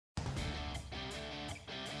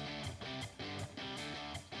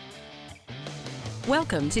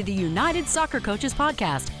Welcome to the United Soccer Coaches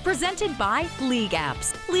Podcast, presented by League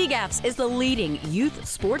Apps. League Apps is the leading youth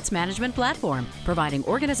sports management platform, providing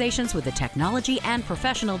organizations with the technology and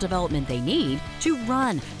professional development they need to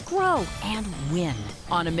run, grow, and win.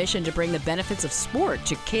 On a mission to bring the benefits of sport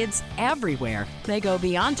to kids everywhere, they go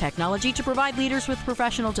beyond technology to provide leaders with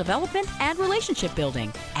professional development and relationship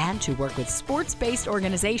building, and to work with sports-based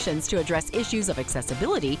organizations to address issues of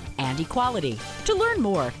accessibility and equality. To learn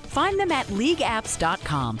more, find them at leagueapps.com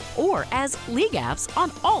or as League Apps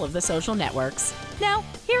on all of the social networks. Now,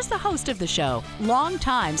 here's the host of the show,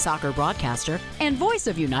 longtime soccer broadcaster and voice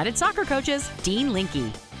of United Soccer Coaches, Dean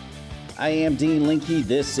Linke. I am Dean Linke.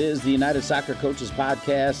 This is the United Soccer Coaches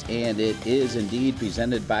Podcast, and it is indeed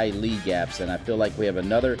presented by League Apps, and I feel like we have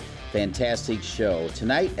another fantastic show.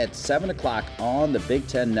 Tonight at 7 o'clock on the Big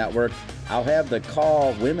Ten Network, I'll have the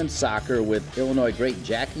call women's soccer with Illinois great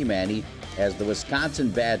Jackie Manny as the Wisconsin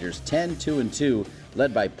Badgers, 10-2-2,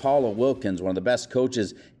 led by Paula Wilkins, one of the best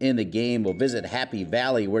coaches in the game, will visit Happy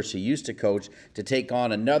Valley, where she used to coach, to take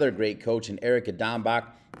on another great coach in Erica Dombach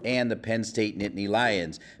and the Penn State Nittany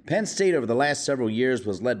Lions. Penn State over the last several years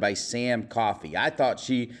was led by Sam Coffey. I thought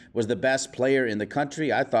she was the best player in the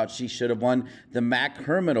country. I thought she should have won the Mac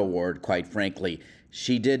Hermann Award, quite frankly.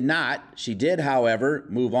 She did not. She did, however,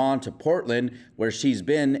 move on to Portland, where she's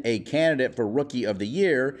been a candidate for Rookie of the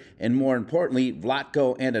Year, and more importantly,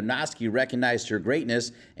 Vlatko Andonovski recognized her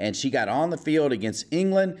greatness, and she got on the field against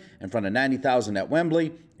England in front of 90,000 at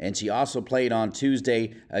Wembley, and she also played on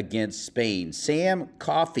Tuesday against Spain. Sam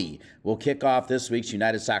Coffey will kick off this week's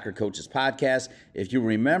United Soccer Coaches Podcast. If you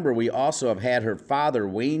remember, we also have had her father,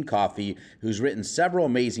 Wayne Coffey, who's written several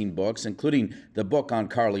amazing books, including the book on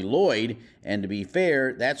Carly Lloyd. And to be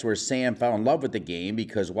fair, that's where Sam fell in love with the game,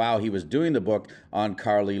 because while he was doing the book on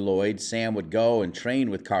Carly Lloyd, Sam would go and train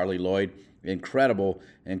with Carly Lloyd. Incredible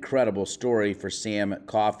story for Sam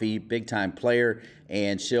Coffey, big-time player,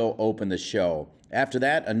 and she'll open the show. After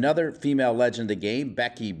that, another female legend of the game,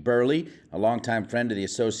 Becky Burleigh, a longtime friend of the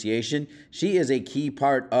association. She is a key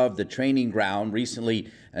part of the training ground, recently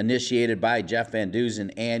initiated by Jeff Van Dusen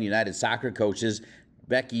and United Soccer Coaches.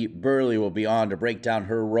 Becky Burleigh will be on to break down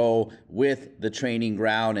her role with the training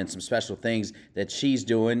ground and some special things that she's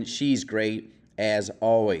doing. She's great, as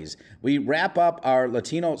always. We wrap up our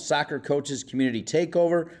Latino Soccer Coaches Community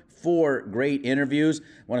Takeover. 4 great interviews. I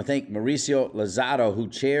want to thank Mauricio Lozado, who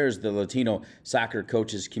chairs the Latino Soccer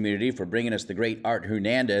Coaches Community, for bringing us the great Art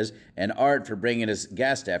Hernandez, and Art for bringing us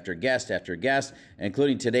guest after guest after guest,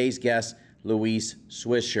 including today's guest, Luis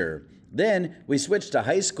Swisher. Then we switched to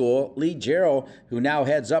high school. Lee Jarrell, who now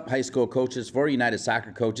heads up high school coaches for United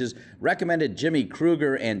Soccer Coaches, recommended Jimmy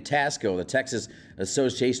Kruger and TASCO, the Texas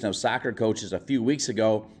Association of Soccer Coaches, a few weeks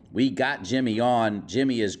ago. We got Jimmy on.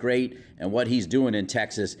 Jimmy is great, and what he's doing in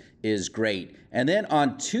Texas is great. And then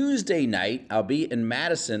on Tuesday night, I'll be in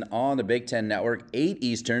Madison on the Big Ten Network, 8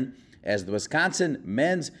 Eastern, as the Wisconsin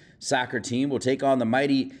men's soccer team will take on the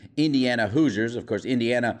mighty Indiana Hoosiers. Of course,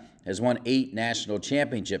 Indiana has won 8 national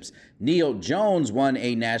championships. Neil Jones won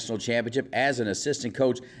a national championship as an assistant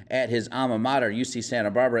coach at his alma mater, UC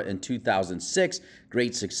Santa Barbara, in 2006.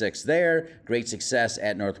 Great success there. Great success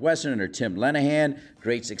at Northwestern under Tim Lenahan.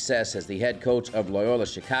 Great success as the head coach of Loyola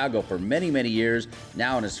Chicago for many, many years.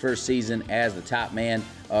 Now in his first season as the top man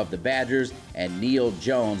of the Badgers. And Neil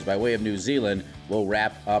Jones, by way of New Zealand, will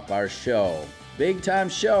wrap up our show. Big time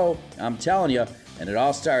show, I'm telling you. And it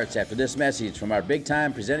all starts after this message from our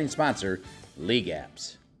big-time presenting sponsor, League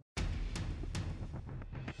Apps.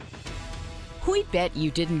 We bet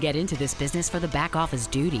you didn't get into this business for the back office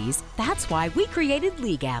duties. That's why we created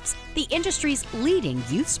League Apps, the industry's leading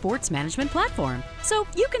youth sports management platform. So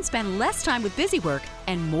you can spend less time with busy work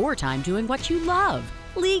and more time doing what you love.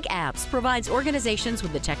 League Apps provides organizations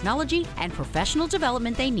with the technology and professional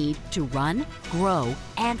development they need to run, grow,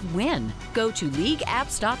 and win. Go to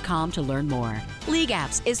leagueapps.com to learn more. League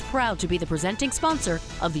Apps is proud to be the presenting sponsor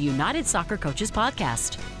of the United Soccer Coaches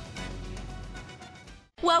Podcast.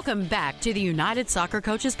 Welcome back to the United Soccer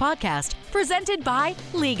Coaches Podcast, presented by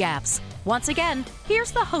League Apps. Once again,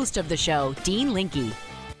 here's the host of the show, Dean Linke.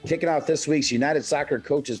 Kicking off this week's United Soccer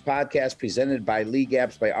Coaches Podcast, presented by League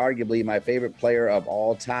Apps, by arguably my favorite player of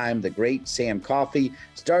all time, the great Sam Coffey.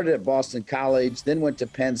 Started at Boston College, then went to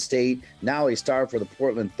Penn State. Now a star for the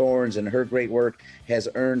Portland Thorns, and her great work has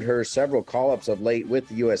earned her several call-ups of late with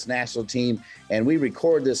the U.S. national team. And we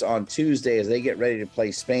record this on Tuesday as they get ready to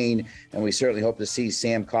play Spain, and we certainly hope to see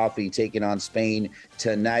Sam Coffey taking on Spain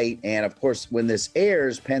tonight. And, of course, when this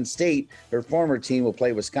airs, Penn State, her former team, will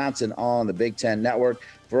play Wisconsin on the Big Ten Network.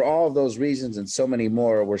 For all of those reasons and so many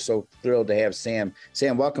more, we're so thrilled to have Sam.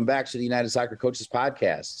 Sam, welcome back to the United Soccer Coaches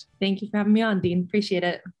Podcast. Thank you for having me on, Dean. Appreciate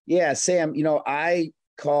it. Yeah, Sam, I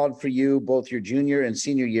called for you both your junior and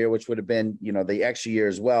senior year, which would have been, the extra year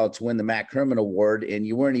as well, to win the Matt Herman Award, and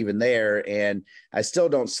you weren't even there. And I still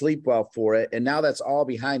don't sleep well for it. And now that's all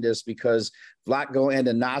behind us because Vlatko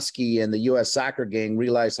Andonovski and the U.S. Soccer gang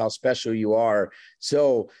realized how special you are.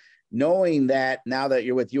 So knowing that now that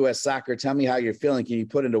you're with U.S. Soccer, tell me how you're feeling. Can you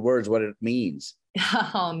put into words what it means?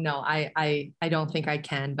 Oh, no, I don't think I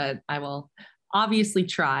can, but I will obviously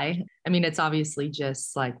try. I mean, it's obviously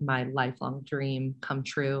just like my lifelong dream come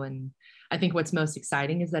true. And I think what's most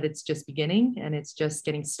exciting is that it's just beginning and it's just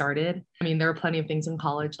getting started. I mean, there are plenty of things in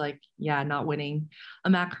college, like, not winning a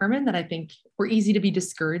Mac Herman that I think were easy to be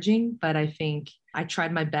discouraging, but I think I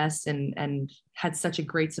tried my best and had such a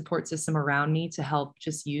great support system around me to help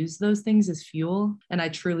just use those things as fuel. And I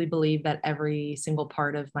truly believe that every single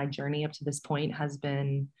part of my journey up to this point has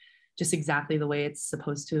been just exactly the way it's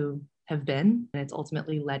supposed to have been. And it's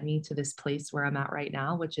ultimately led me to this place where I'm at right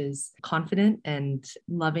now, which is confident and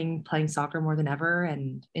loving playing soccer more than ever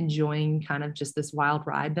and enjoying kind of just this wild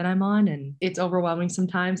ride that I'm on. And it's overwhelming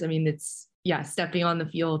sometimes. I mean, stepping on the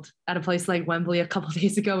field at a place like Wembley a couple of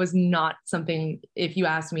days ago was not something, if you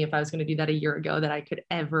asked me if I was going to do that a year ago, that I could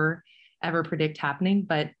ever predict happening.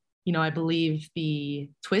 But I believe the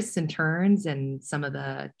twists and turns and some of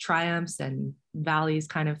the triumphs and valleys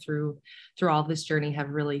kind of through all of this journey have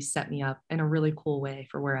really set me up in a really cool way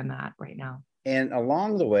for where I'm at right now. And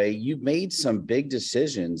along the way, you've made some big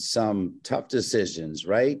decisions, some tough decisions,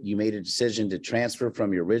 right? You made a decision to transfer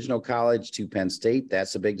from your original college to Penn State.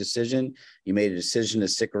 That's a big decision. You made a decision to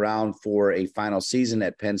stick around for a final season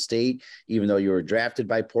at Penn State, even though you were drafted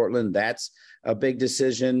by Portland. That's a big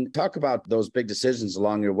decision. Talk about those big decisions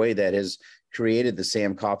along your way that has created the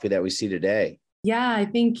Sam Coffey that we see today. Yeah, I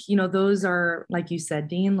think, those are, like you said,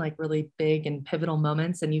 Dean, like really big and pivotal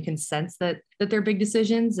moments. And you can sense that they're big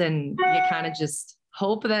decisions, and you kind of just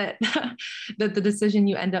hope that that the decision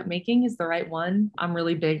you end up making is the right one. I'm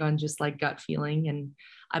really big on just like gut feeling. And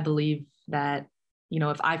I believe that,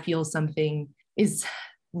 if I feel something is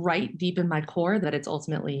right deep in my core, that it's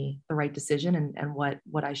ultimately the right decision and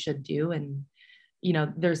what I should do. And,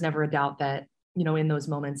 there's never a doubt that, in those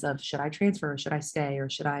moments of should I transfer, or should I stay, or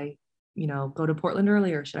should I go to Portland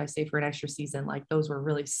early, or should I stay for an extra season? Like, those were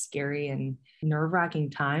really scary and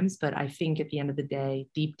nerve-wracking times. But I think at the end of the day,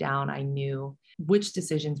 deep down, I knew which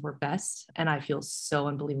decisions were best. And I feel so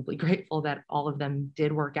unbelievably grateful that all of them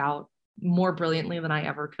did work out more brilliantly than I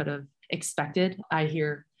ever could have expected. I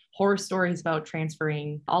hear horror stories about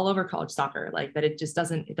transferring all over college soccer, like that it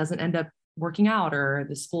doesn't end up working out, or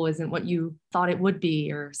the school isn't what you thought it would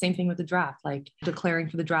be, or same thing with the draft, like declaring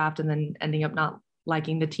for the draft and then ending up not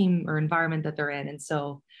liking the team or environment that they're in. And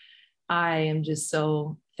so I am just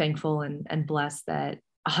so thankful and blessed that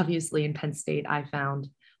obviously in Penn State, I found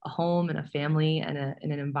a home and a family and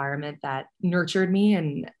an environment that nurtured me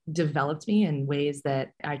and developed me in ways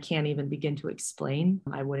that I can't even begin to explain.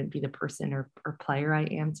 I wouldn't be the person or player I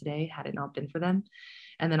am today had it not been for them.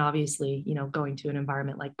 And then obviously, going to an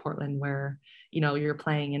environment like Portland where, you're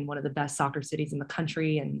playing in one of the best soccer cities in the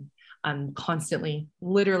country, and I'm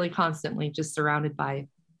literally constantly just surrounded by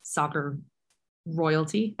soccer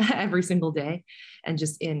royalty every single day, and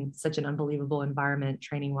just in such an unbelievable environment,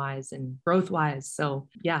 training wise and growth wise. So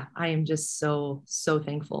yeah, I am just so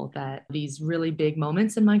thankful that these really big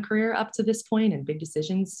moments in my career up to this point and big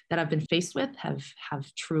decisions that I've been faced with have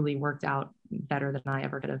truly worked out better than I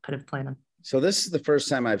ever could have planned on. So this is the first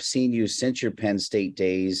time I've seen you since your Penn State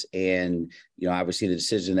days. And, obviously the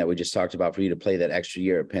decision that we just talked about for you to play that extra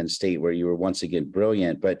year at Penn State, where you were once again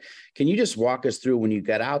brilliant. But can you just walk us through when you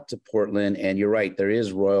got out to Portland? And you're right, there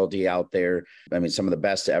is royalty out there. I mean, some of the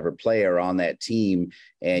best to ever play are on that team,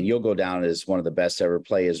 and you'll go down as one of the best to ever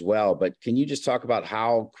play as well. But can you just talk about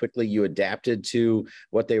how quickly you adapted to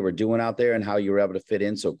what they were doing out there and how you were able to fit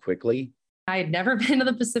in so quickly? I had never been to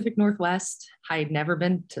the Pacific Northwest. I had never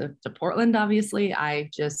been to Portland, obviously. I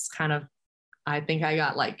just I think I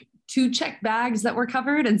got like 2 check bags that were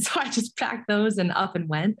covered. And so I just packed those and up and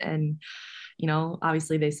went. And,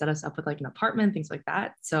 obviously they set us up with like an apartment, things like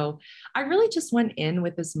that. So I really just went in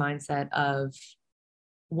with this mindset of,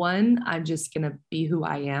 one, I'm just going to be who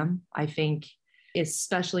I am. I think,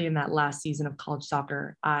 especially in that last season of college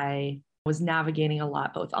soccer, I was navigating a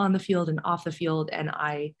lot, both on the field and off the field. And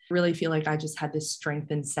I really feel like I just had this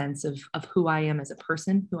strengthened sense of who I am as a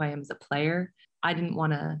person, who I am as a player. I didn't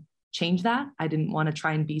want to change that. I didn't want to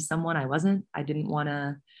try and be someone I wasn't. I didn't want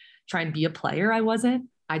to try and be a player I wasn't.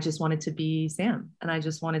 I just wanted to be Sam, and I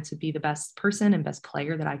just wanted to be the best person and best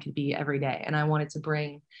player that I could be every day. And I wanted to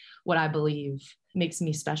bring what I believe makes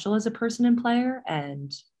me special as a person and player. And,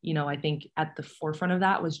 I think at the forefront of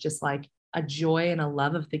that was just like a joy and a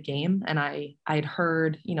love of the game. And I'd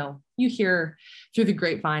heard, you hear through the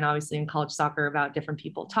grapevine, obviously in college soccer, about different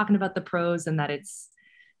people talking about the pros, and that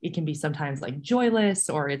it can be sometimes like joyless,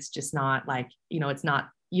 or it's just not like, it's not,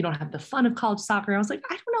 you don't have the fun of college soccer. I was like,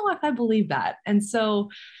 I don't know if I believe that. And so,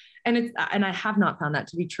 and I have not found that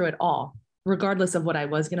to be true at all. Regardless of what I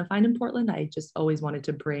was going to find in Portland, I just always wanted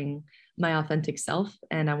to bring my authentic self,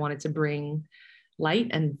 and I wanted to bring light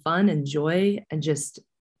and fun and joy and just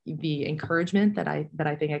the encouragement that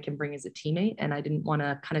I think I can bring as a teammate. And I didn't want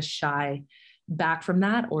to kind of shy back from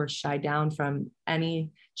that or shy down from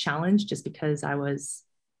any challenge just because I was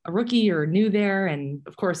a rookie or new there. And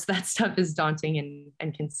of course that stuff is daunting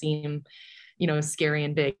and can seem, scary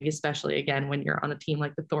and big, especially again, when you're on a team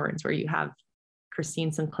like the Thorns, where you have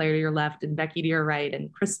Christine Sinclair to your left and Becky to your right,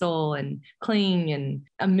 and Crystal and Kling and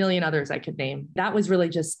a million others I could name. That was really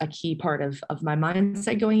just a key part of my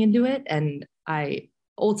mindset going into it. And I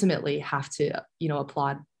ultimately have to,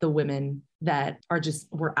 applaud the women that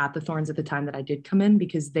were at the Thorns at the time that I did come in,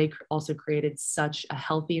 because they also created such a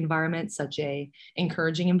healthy environment, such a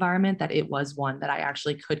encouraging environment, that it was one that I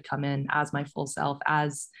actually could come in as my full self,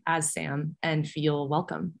 as Sam, and feel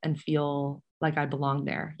welcome and feel like I belonged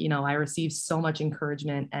there. I received so much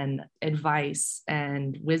encouragement and advice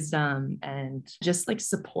and wisdom and just like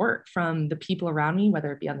support from the people around me,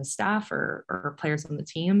 whether it be on the staff or players on the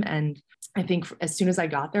team. And I think as soon as I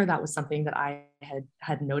got there, that was something that I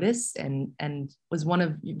had noticed and was one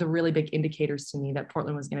of the really big indicators to me that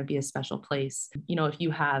Portland was going to be a special place. If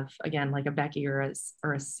you have, again, like a Becky or a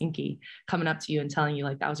Sinky coming up to you and telling you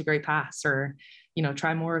like, that was a great pass, or,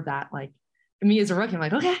 try more of that, like, me as a rookie, I'm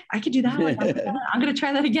like, okay, I could do that. Like, I'm going to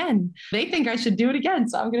try that again. They think I should do it again,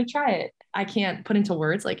 so I'm going to try it. I can't put into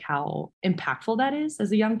words like how impactful that is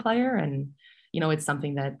as a young player. And, it's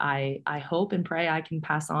something that I hope and pray I can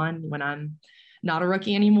pass on when I'm not a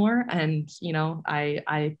rookie anymore. And,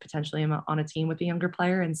 I potentially am on a team with a younger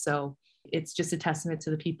player. And so it's just a testament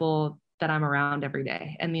to the people that I'm around every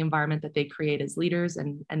day and the environment that they create as leaders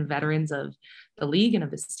and veterans of the league and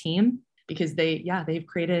of this team, because they've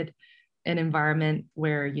created an environment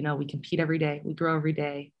where, we compete every day, we grow every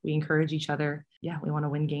day, we encourage each other. Yeah, we want to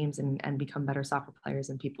win games and become better soccer players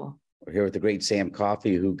and people. We're here with the great Sam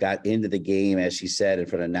Coffey, who got into the game, as she said, in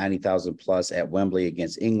front of 90,000 plus at Wembley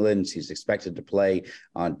against England. She's expected to play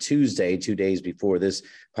on Tuesday, 2 days before this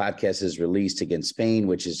podcast is released, against Spain,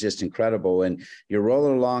 which is just incredible. And you're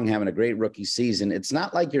rolling along, having a great rookie season. It's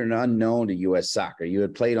not like you're an unknown to U.S. soccer. You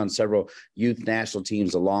had played on several youth national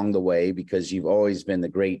teams along the way, because you've always been the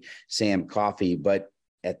great Sam Coffey. But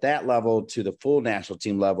at that level to the full national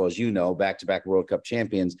team level, as you know, back-to-back World Cup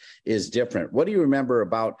champions, is different. What do you remember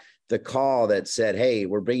about the call that said, hey,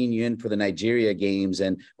 we're bringing you in for the Nigeria games?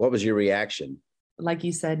 And what was your reaction? Like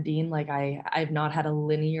you said, Dean, like I've not had a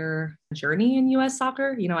linear journey in U.S.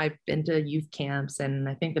 soccer. I've been to youth camps, and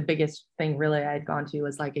I think the biggest thing really I had gone to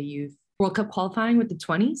was like a youth World Cup qualifying with the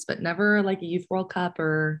 20s, but never like a youth World Cup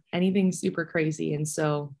or anything super crazy. And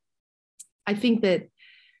so I think that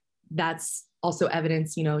that's also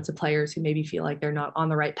evidence, to players who maybe feel like they're not on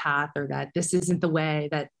the right path, or that this isn't the way,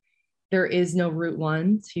 that there is no route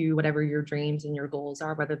one to whatever your dreams and your goals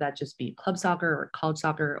are, whether that just be club soccer or college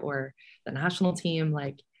soccer or the national team.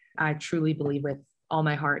 Like, I truly believe with all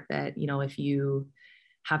my heart that, if you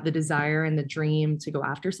have the desire and the dream to go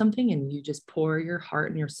after something, and you just pour your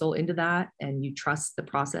heart and your soul into that, and you trust the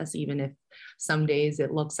process, even if some days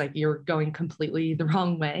it looks like you're going completely the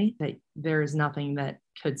wrong way, that there is nothing that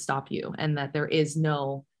could stop you, and that there is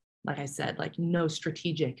no, like I said, like no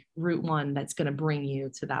strategic route one that's going to bring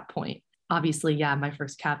you to that point. Obviously, yeah, my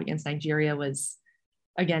first cap against Nigeria was,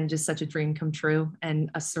 again, just such a dream come true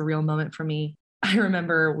and a surreal moment for me. I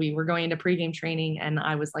remember we were going into pregame training, and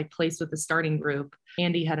I was like placed with the starting group.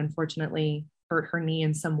 Andy had unfortunately hurt her knee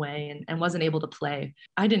in some way and wasn't able to play.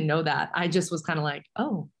 I didn't know that. I just was kind of like,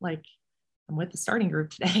 oh, like I'm with the starting group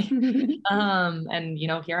today. And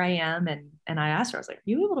here I am. And I asked her, I was like, are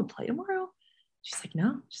you able to play tomorrow? She's like,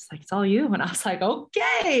 no. She's like, it's all you. And I was like,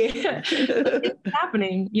 okay, it's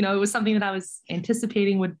happening. It was something that I was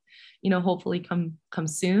anticipating would, hopefully come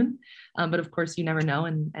soon. But of course you never know.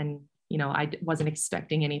 And I wasn't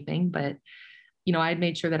expecting anything, but I had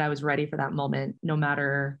made sure that I was ready for that moment, no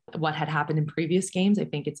matter what had happened in previous games. I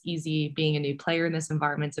think it's easy being a new player in this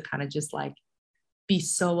environment to kind of just like be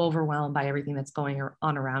so overwhelmed by everything that's going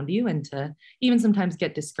on around you, and to even sometimes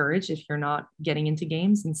get discouraged if you're not getting into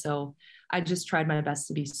games. And so I just tried my best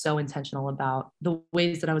to be so intentional about the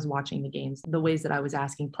ways that I was watching the games, the ways that I was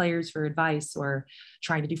asking players for advice or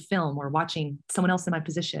trying to do film or watching someone else in my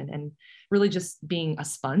position, and really just being a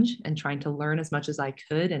sponge and trying to learn as much as I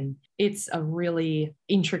could. And it's a really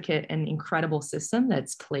intricate and incredible system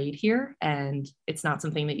that's played here. And it's not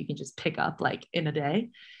something that you can just pick up like in a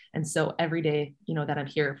day. And so every day, that I'm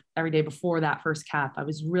here, every day before that first cap, I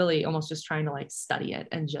was really almost just trying to like study it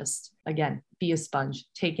and just, again, be a sponge,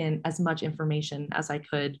 take in as much information as I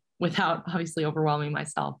could without obviously overwhelming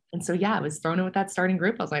myself. And so, yeah, I was thrown in with that starting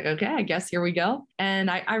group. I was like, okay, I guess here we go.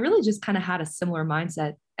 And I really just kind of had a similar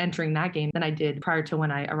mindset entering that game than I did prior to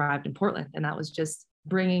when I arrived in Portland. And that was just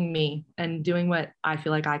bringing me and doing what I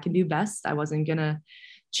feel like I can do best. I wasn't going to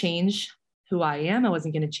change who I am. I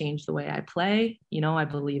wasn't going to change the way I play. I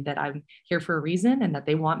believe that I'm here for a reason and that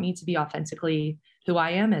they want me to be authentically who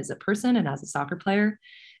I am as a person and as a soccer player.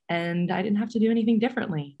 And I didn't have to do anything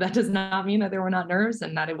differently. That does not mean that there were not nerves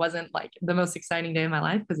and that it wasn't like the most exciting day of my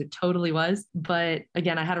life, because it totally was. But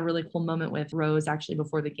again, I had a really cool moment with Rose actually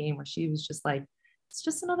before the game where she was just like, it's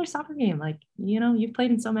just another soccer game. Like, you've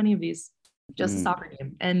played in so many of these, just a soccer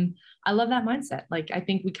game. And I love that mindset. Like, I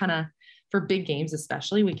think we kind of, for big games,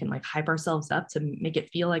 especially, we can like hype ourselves up to make it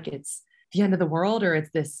feel like it's the end of the world or it's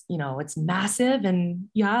this, it's massive. And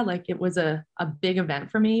yeah, like it was a big event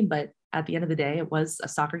for me, but at the end of the day, it was a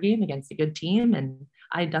soccer game against a good team. And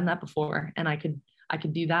I had done that before, and I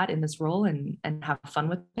could do that in this role and have fun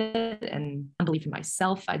with it and believe in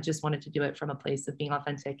myself. I just wanted to do it from a place of being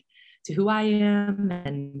authentic to who I am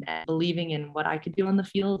and believing in what I could do on the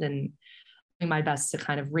field and doing my best to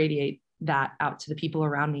kind of radiate that out to the people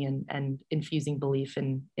around me and infusing belief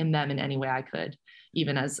in them in any way I could,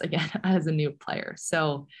 even as a new player.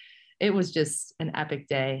 So it was just an epic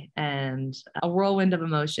day and a whirlwind of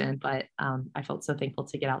emotion, but I felt so thankful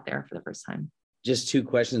to get out there for the first time. Just two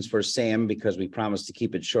questions for Sam, because we promised to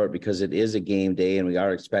keep it short because it is a game day and we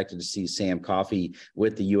are expected to see Sam Coffey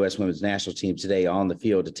with the U.S. Women's National Team today on the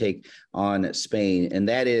field to take on Spain. And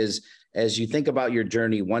that is, as you think about your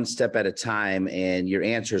journey one step at a time, and your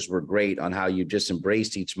answers were great on how you just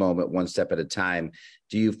embraced each moment one step at a time,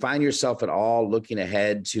 do you find yourself at all looking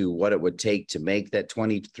ahead to what it would take to make that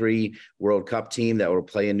 23 World Cup team that will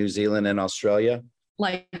play in New Zealand and Australia?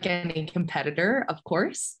 Like any competitor, of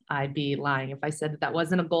course, I'd be lying if I said that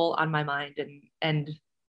wasn't a goal on my mind. And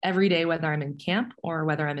every day, whether I'm in camp or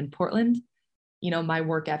whether I'm in Portland, my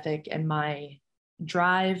work ethic and my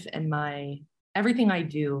drive and my everything I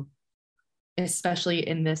do, especially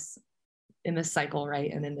in this cycle,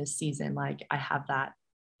 right? And in this season, like I have that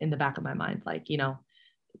in the back of my mind, like,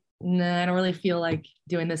 I don't really feel like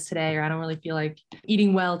doing this today, or I don't really feel like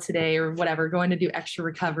eating well today, or whatever, going to do extra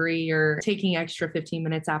recovery or taking extra 15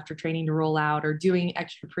 minutes after training to roll out, or doing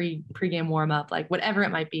extra pre-game warm up, like whatever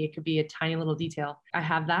it might be. It could be a tiny little detail. I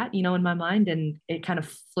have that, in my mind, and it kind of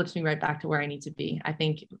flips me right back to where I need to be. I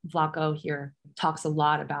think Vlatko here talks a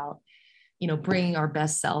lot about, bringing our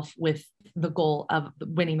best self with the goal of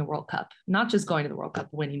winning the World Cup, not just going to the World Cup,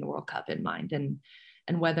 winning the World Cup in mind.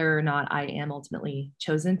 And whether or not I am ultimately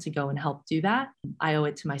chosen to go and help do that, I owe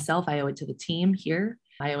it to myself. I owe it to the team here.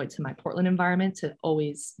 I owe it to my Portland environment to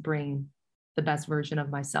always bring the best version of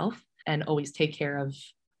myself and always take care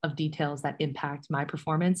of details that impact my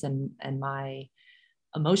performance and my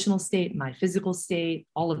emotional state, my physical state,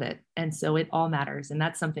 all of it. And so it all matters. And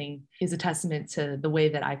that's something is a testament to the way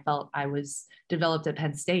that I felt I was developed at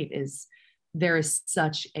Penn State. Is there is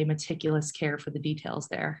such a meticulous care for the details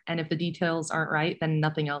there. And if the details aren't right, then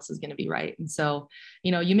nothing else is going to be right. And so,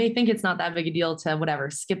 you may think it's not that big a deal to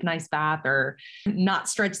skip an ice bath or not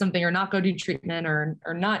stretch something or not go do treatment or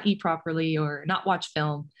not eat properly or not watch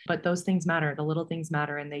film, but those things matter. The little things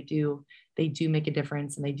matter, and they do make a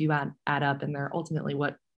difference, and they do add up, and they're ultimately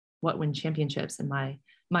what win championships in my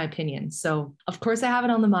opinion. So of course I have it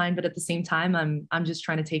on the mind, but at the same time, I'm just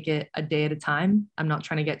trying to take it a day at a time. I'm not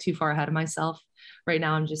trying to get too far ahead of myself. Right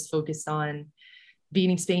now, I'm just focused on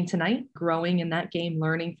beating Spain tonight, growing in that game,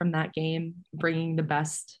 learning from that game, bringing the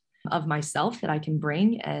best of myself that I can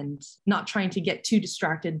bring, and not trying to get too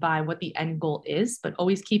distracted by what the end goal is, but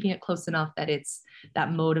always keeping it close enough that it's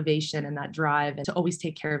that motivation and that drive, and to always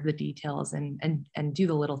take care of the details and do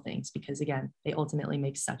the little things, because again, they ultimately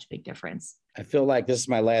make such a big difference. I feel like this is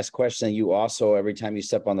my last question. You also, every time you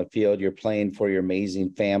step on the field, you're playing for your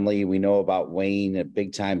amazing family. We know about Wayne, a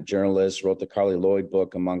big-time journalist, wrote the Carly Lloyd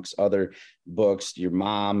book, amongst other books. Your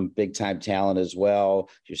mom, big-time talent as well.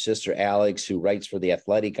 Your sister, Alex, who writes for The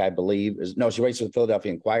Athletic, I believe. No, she writes for the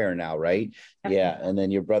Philadelphia Inquirer now, right? Yep. Yeah. And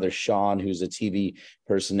then your brother, Sean, who's a TV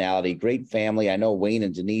personality, great family. I know Wayne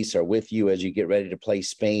and Denise are with you as you get ready to play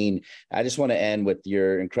Spain. I just want to end with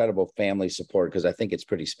your incredible family support because I think it's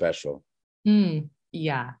pretty special.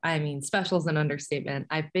 Yeah, I mean, special is an understatement.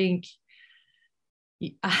 I think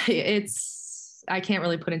I can't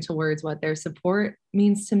really put into words what their support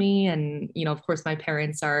means to me. And, of course, my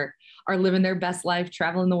parents are living their best life,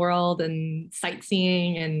 traveling the world and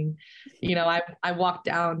sightseeing. And, I walked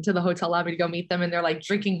down to the hotel lobby to go meet them and they're like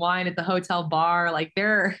drinking wine at the hotel bar. Like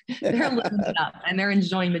they're living it up and they're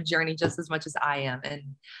enjoying the journey just as much as I am. And,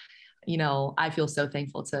 I feel so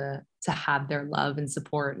thankful to have their love and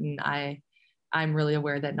support. And I'm really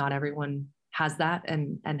aware that not everyone has that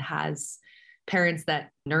and has parents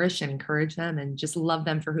that nourish and encourage them and just love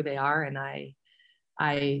them for who they are. And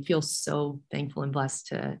I feel so thankful and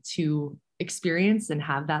blessed to experience and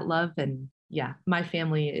have that love. And yeah, my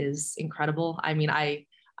family is incredible. I mean, I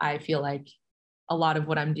feel like a lot of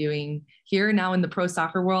what I'm doing here now in the pro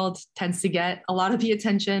soccer world tends to get a lot of the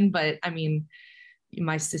attention, but I mean,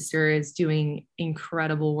 my sister is doing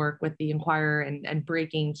incredible work with the Inquirer and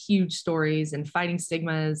breaking huge stories and fighting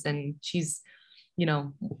stigmas. And she's,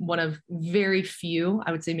 one of very few,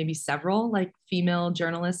 I would say maybe several like female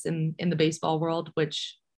journalists in the baseball world,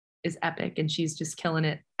 which is epic. And she's just killing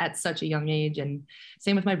it at such a young age. And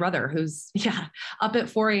same with my brother, who's up at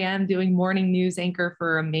 4 a.m. doing morning news anchor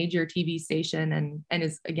for a major TV station and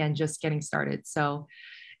is again, just getting started. So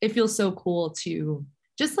it feels so cool to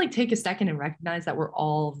just like take a second and recognize that we're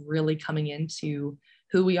all really coming into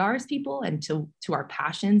who we are as people and to our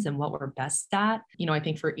passions and what we're best at. I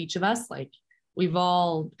think for each of us, like we've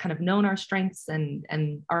all kind of known our strengths and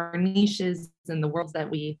our niches and the worlds that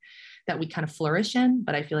we kind of flourish in.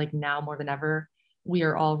 But I feel like now more than ever, we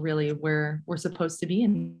are all really where we're supposed to be.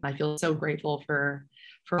 And I feel so grateful for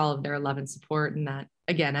all of their love and support. And that,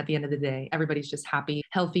 again, at the end of the day, everybody's just happy,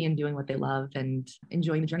 healthy, and doing what they love and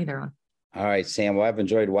enjoying the journey they're on. All right, Sam. Well, I've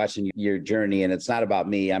enjoyed watching your journey, and it's not about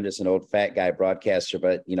me. I'm just an old fat guy broadcaster,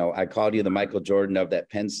 but, I called you the Michael Jordan of that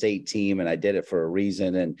Penn State team, and I did it for a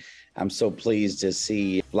reason. And I'm so pleased to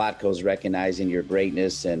see Vlatko's recognizing your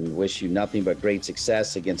greatness and wish you nothing but great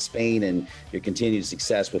success against Spain and your continued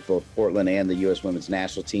success with both Portland and the U.S. women's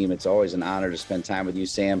national team. It's always an honor to spend time with you,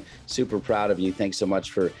 Sam. Super proud of you. Thanks so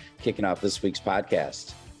much for kicking off this week's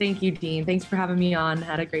podcast. Thank you, Dean. Thanks for having me on.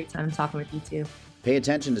 Had a great time talking with you too. Pay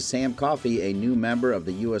attention to Sam Coffey, a new member of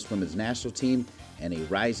the U.S. women's national team and a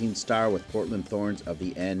rising star with Portland Thorns of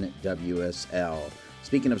the NWSL.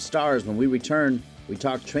 Speaking of stars, when we return, we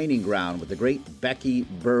talk training ground with the great Becky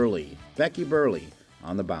Burleigh. Becky Burleigh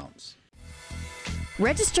on The Bounce.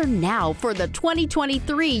 Register now for the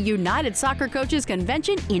 2023 United Soccer Coaches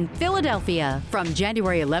Convention in Philadelphia. From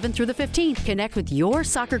January 11th through the 15th, connect with your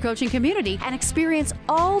soccer coaching community and experience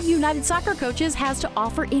all United Soccer Coaches has to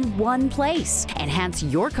offer in one place. Enhance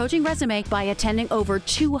your coaching resume by attending over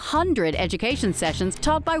 200 education sessions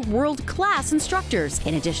taught by world-class instructors,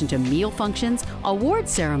 in addition to meal functions, award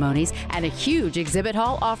ceremonies, and a huge exhibit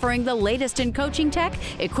hall offering the latest in coaching tech,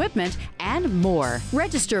 equipment, and more.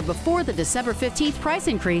 Register before the December 15th price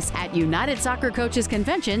increase at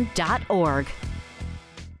UnitedSoccerCoachesConvention.org.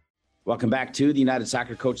 Welcome back to the United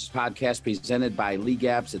Soccer Coaches Podcast presented by League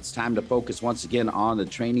Apps. It's time to focus once again on the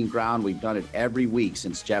training ground. We've done it every week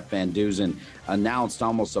since Jeff Van Dusen announced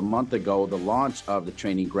almost a month ago the launch of the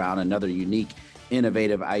training ground, another unique,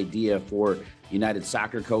 innovative idea for United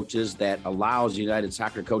Soccer Coaches that allows United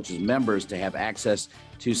Soccer Coaches members to have access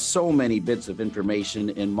to so many bits of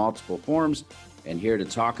information in multiple forms. And here to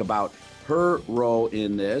talk about her role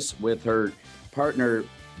in this with her partner,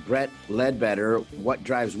 Brett Ledbetter,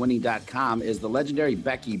 WhatDrivesWinning.com, is the legendary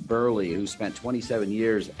Becky Burleigh, who spent 27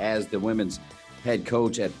 years as the women's head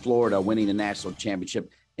coach at Florida, winning the national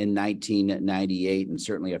championship in 1998, and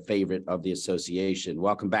certainly a favorite of the association.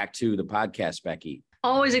 Welcome back to the podcast, Becky.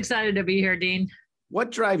 Always excited to be here, Dean.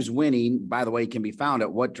 What Drives Winning, by the way, can be found at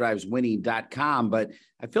WhatDrivesWinning.com, but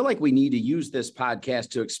I feel like we need to use this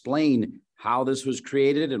podcast to explain how this was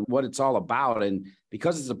created and what it's all about. And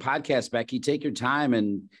because it's a podcast, Becky, take your time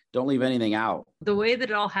and don't leave anything out. The way that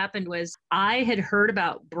it all happened was I had heard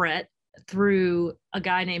about Brett through a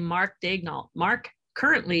guy named Mark Daigneault. Mark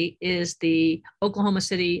currently is the Oklahoma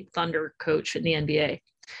City Thunder coach in the NBA.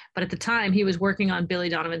 But at the time, he was working on Billy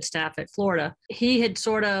Donovan's staff at Florida. He had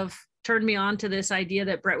sort of turned me on to this idea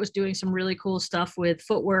that Brett was doing some really cool stuff with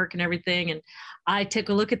footwork and everything. And I took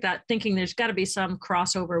a look at that thinking there's got to be some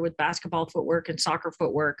crossover with basketball footwork and soccer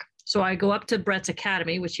footwork. So I go up to Brett's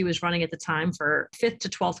academy, which he was running at the time for 5th to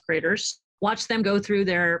 12th graders, watch them go through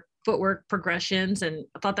their footwork progressions. And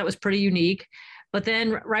I thought that was pretty unique. But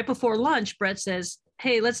then right before lunch, Brett says,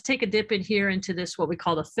 hey, let's take a dip in here into this, what we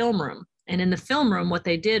call the film room. And in the film room, what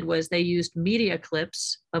they did was they used media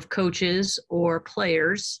clips of coaches or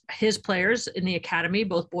players, his players in the academy,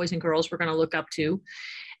 both boys and girls, we're going to look up to.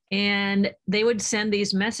 And they would send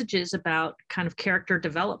these messages about kind of character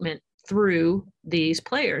development through these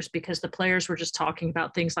players, because the players were just talking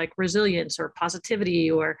about things like resilience or positivity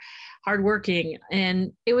or hardworking.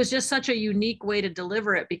 And it was just such a unique way to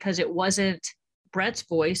deliver it, because it wasn't Brett's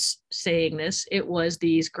voice saying this, it was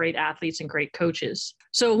these great athletes and great coaches.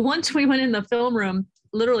 So once we went in the film room,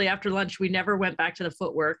 literally after lunch, we never went back to the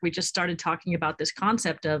footwork. We just started talking about this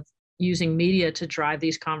concept of using media to drive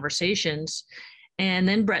these conversations. And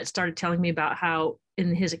then Brett started telling me about how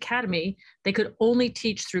in his academy, they could only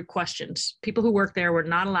teach through questions. People who worked there were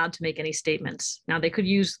not allowed to make any statements. Now, they could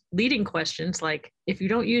use leading questions like, if you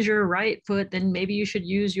don't use your right foot, then maybe you should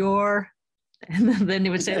use your, and then they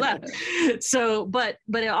would say left. So, but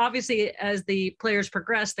obviously, as the players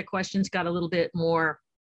progressed, the questions got a little bit more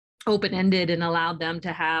open-ended and allowed them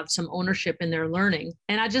to have some ownership in their learning.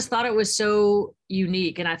 And I just thought it was so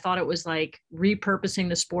unique. And I thought it was like repurposing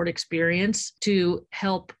the sport experience to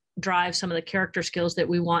help drive some of the character skills that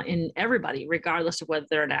we want in everybody, regardless of whether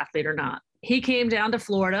they're an athlete or not. He came down to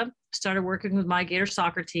Florida, started working with my Gator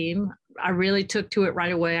soccer team. I really took to it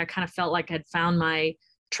right away. I kind of felt like I'd found my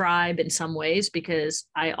tribe in some ways, because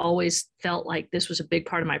I always felt like this was a big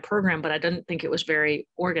part of my program, but I didn't think it was very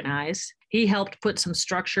organized. He helped put some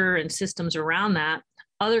structure and systems around that.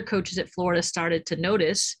 Other coaches at Florida started to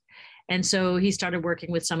notice. And so he started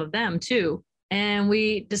working with some of them too. And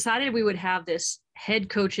we decided we would have this head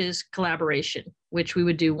coaches collaboration, which we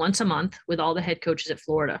would do once a month with all the head coaches at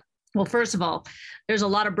Florida. Well, first of all, there's a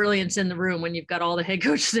lot of brilliance in the room when you've got all the head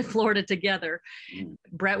coaches in Florida together.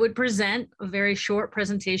 Brett would present a very short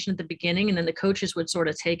presentation at the beginning, and then the coaches would sort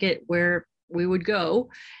of take it where we would go,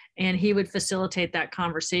 and he would facilitate that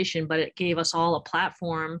conversation. But it gave us all a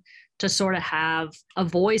platform to sort of have a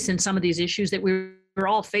voice in some of these issues that we were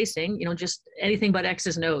all facing, just anything but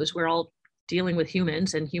X's and O's. We're all dealing with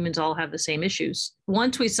humans, and humans all have the same issues.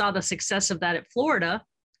 Once we saw the success of that at Florida,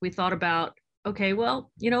 we thought about, okay,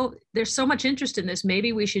 well, there's so much interest in this.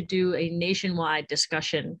 Maybe we should do a nationwide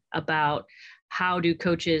discussion about how do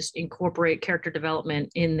coaches incorporate character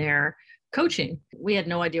development in their coaching. We had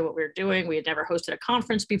no idea what we were doing. We had never hosted a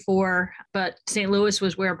conference before, but St. Louis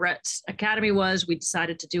was where Brett's academy was. We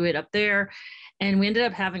decided to do it up there. And we ended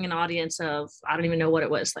up having an audience of, I don't even know what it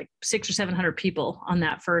was, like 600 or 700 people on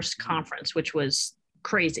that first conference, which was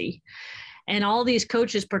crazy. And all these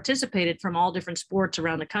coaches participated from all different sports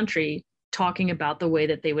around the country, talking about the way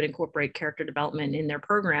that they would incorporate character development in their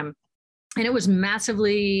program. And it was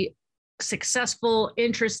massively successful,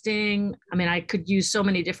 interesting. I mean, I could use so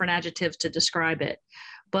many different adjectives to describe it.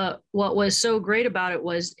 But what was so great about it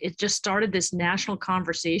was it just started this national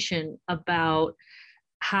conversation about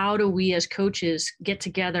how do we as coaches get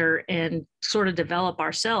together and sort of develop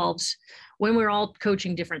ourselves when we're all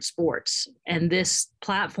coaching different sports. And this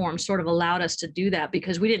platform sort of allowed us to do that,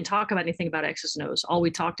 because we didn't talk about anything about X's and O's. All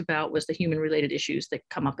we talked about was the human related issues that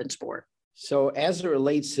come up in sport. So as it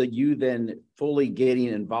relates to you then fully getting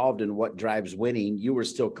involved in what drives winning, you were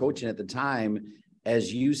still coaching at the time.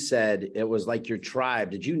 As you said, it was like your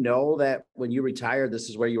tribe. Did you know that when you retired, this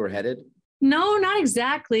is where you were headed? No, not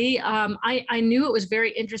exactly. I knew it was very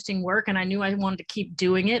interesting work, and I knew I wanted to keep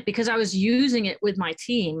doing it because I was using it with my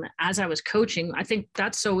team as I was coaching. I think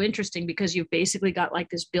that's so interesting because you've basically got like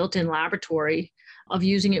this built-in laboratory of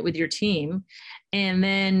using it with your team. And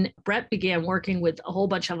then Brett began working with a whole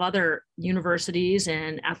bunch of other universities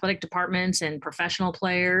and athletic departments and professional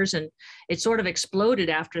players, and it sort of exploded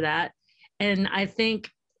after that. And I think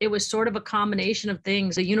it was sort of a combination of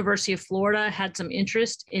things. The University of Florida had some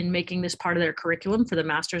interest in making this part of their curriculum for the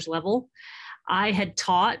master's level. I had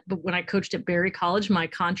taught, but when I coached at Berry College, my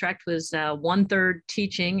contract was 1/3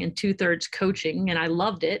 teaching and 2/3 coaching. And I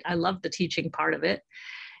loved it. I loved the teaching part of it.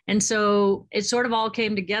 And so it sort of all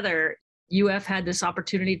came together. UF had this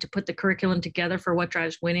opportunity to put the curriculum together for What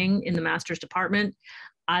Drives Winning in the master's department.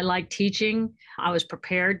 I like teaching. I was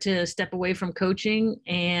prepared to step away from coaching,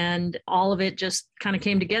 and all of it just kind of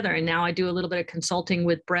came together. And now I do a little bit of consulting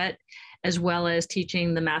with Brett, as well as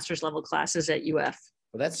teaching the master's level classes at UF.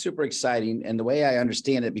 Well, that's super exciting. And the way I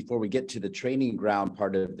understand it, before we get to the training ground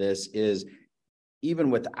part of this, is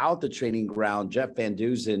even without the training ground, Jeff Van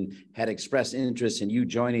Dusen had expressed interest in you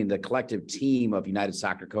joining the collective team of United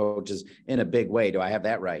Soccer Coaches in a big way. Do I have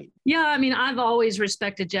that right? Yeah, I mean, I've always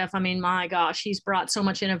respected Jeff. I mean, my gosh, he's brought so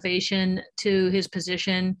much innovation to his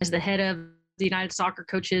position as the head of the United Soccer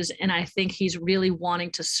Coaches. And I think he's really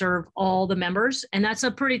wanting to serve all the members. And that's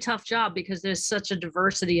a pretty tough job because there's such a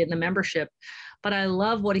diversity in the membership. But I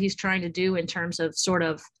love what he's trying to do in terms of sort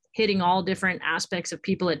of hitting all different aspects of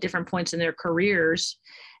people at different points in their careers.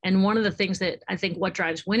 And one of the things that I think What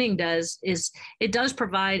Drives Winning does is it does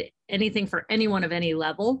provide anything for anyone of any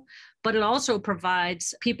level, but it also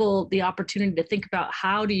provides people the opportunity to think about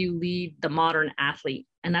how do you lead the modern athlete.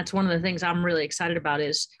 And that's one of the things I'm really excited about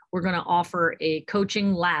is we're going to offer a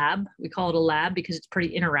coaching lab. We call it a lab because it's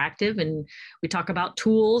pretty interactive, and we talk about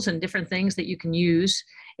tools and different things that you can use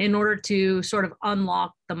in order to sort of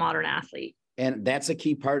unlock the modern athlete. And that's a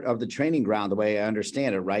key part of the training ground, the way I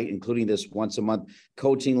understand it, right? Including this once a month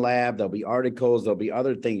coaching lab. There'll be articles, there'll be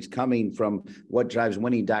other things coming from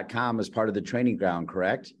whatdriveswinning.com as part of the training ground,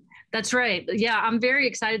 correct? That's right. Yeah, I'm very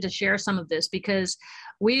excited to share some of this because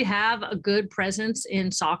we have a good presence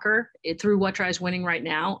in soccer through What Drives Winning right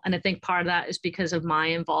now. And I think part of that is because of my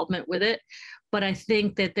involvement with it. But I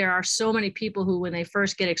think that there are so many people who, when they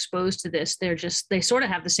first get exposed to this, they sort of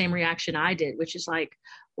have the same reaction I did, which is like,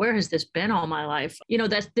 where has this been all my life? You know,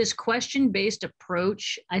 that this question-based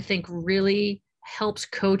approach, I think, really helps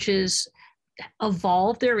coaches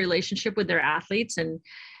evolve their relationship with their athletes. And,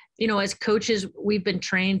 you know, as coaches, we've been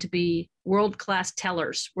trained to be world-class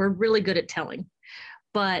tellers. We're really good at telling.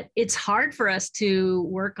 But it's hard for us to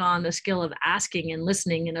work on the skill of asking and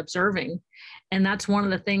listening and observing. And that's one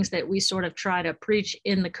of the things that we sort of try to preach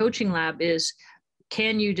in the coaching lab is,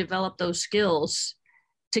 can you develop those skills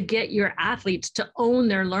to get your athletes to own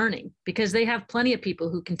their learning? Because they have plenty of people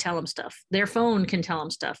who can tell them stuff. Their phone can tell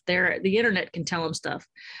them stuff. The internet can tell them stuff.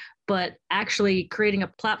 But actually creating a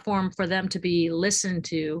platform for them to be listened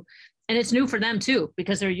to, and it's new for them too,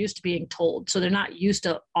 because they're used to being told. So they're not used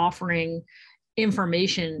to offering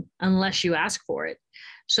information unless you ask for it.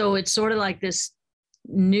 So it's sort of like this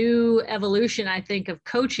new evolution, I think, of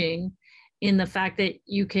coaching in the fact that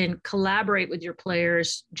you can collaborate with your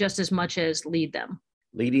players just as much as lead them.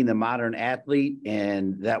 Leading the modern athlete,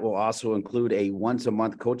 and that will also include a once a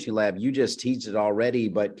month coaching lab. You just teased it already,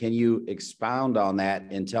 but can you expound on that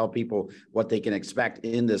and tell people what they can expect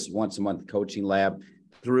in this once a month coaching lab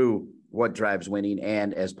through What Drives Winning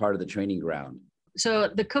and as part of the training ground? So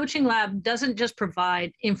the coaching lab doesn't just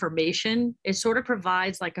provide information, it sort of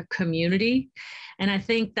provides like a community. And I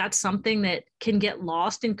think that's something that can get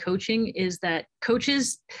lost in coaching is that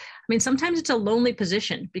coaches, I mean, sometimes it's a lonely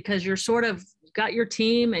position because you're sort of got your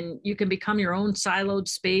team and you can become your own siloed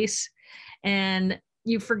space. And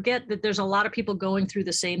you forget that there's a lot of people going through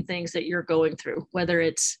the same things that you're going through, whether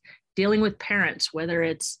it's dealing with parents, whether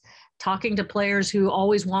it's talking to players who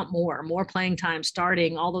always want more playing time,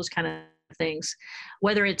 starting, all those kind of things,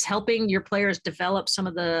 whether it's helping your players develop some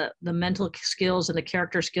of the mental skills and the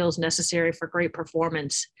character skills necessary for great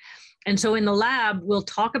performance. And so in the lab, we'll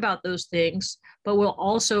talk about those things, but we'll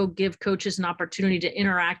also give coaches an opportunity to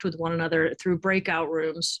interact with one another through breakout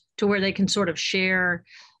rooms to where they can sort of share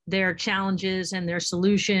their challenges and their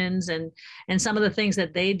solutions and some of the things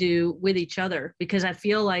that they do with each other, because I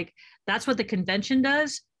feel like that's what the convention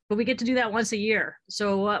does. But we get to do that once a year.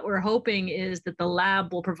 So what we're hoping is that the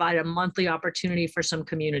lab will provide a monthly opportunity for some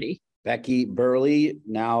community. Becky Burleigh,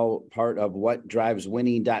 now part of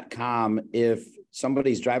whatdriveswinning.com. If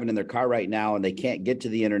somebody's driving in their car right now and they can't get to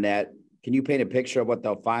the internet, can you paint a picture of what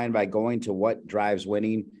they'll find by going to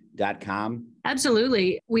whatdriveswinning.com?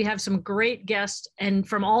 Absolutely. We have some great guests and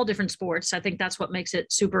from all different sports. I think that's what makes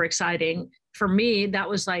it super exciting. For me, that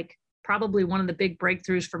was like probably one of the big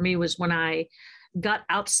breakthroughs for me was when I got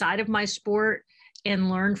outside of my sport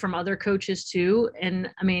and learned from other coaches too. And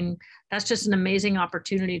I mean, that's just an amazing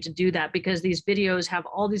opportunity to do that because these videos have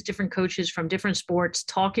all these different coaches from different sports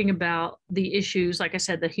talking about the issues, like I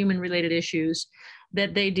said, the human related issues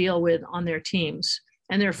that they deal with on their teams.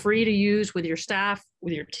 And they're free to use with your staff,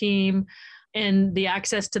 with your team, and the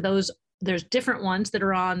access to those. There's different ones that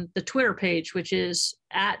are on the Twitter page, which is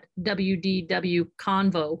at WDW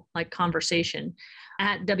Convo, like conversation,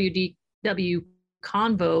 at WDW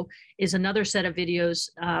Convo is another set of videos,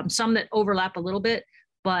 some that overlap a little bit,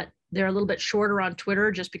 but they're a little bit shorter on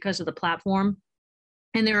Twitter just because of the platform.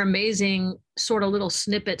 And they're amazing sort of little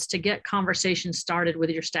snippets to get conversations started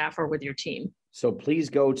with your staff or with your team. So please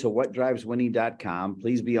go to whatdriveswinning.com.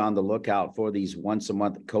 Please be on the lookout for these once a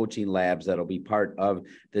month coaching labs that'll be part of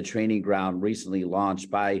the training ground recently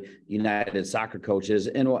launched by United Soccer Coaches.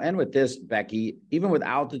 And we'll end with this, Becky, even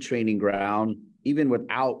without the training ground, even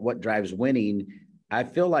without What Drives Winning, I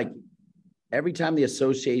feel like every time the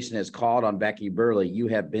association has called on Becky Burleigh, you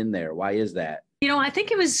have been there. Why is that? You know, I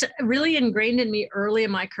think it was really ingrained in me early in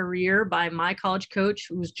my career by my college coach,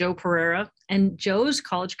 who was Joe Pereira, and Joe's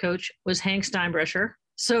college coach was Hank Steinbrecher.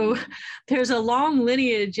 So there's a long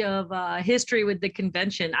lineage of history with the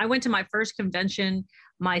convention. I went to my first convention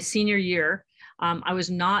my senior year. I was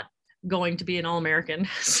not going to be an All-American.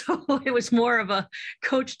 So it was more of a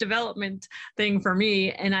coach development thing for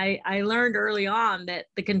me. And I learned early on that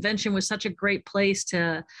the convention was such a great place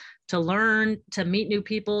to learn, to meet new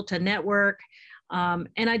people, to network. And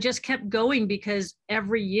I just kept going because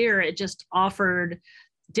every year it just offered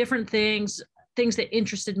different things that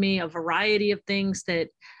interested me, a variety of things that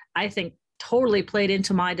I think totally played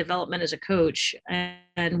into my development as a coach.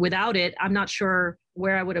 And without it, I'm not sure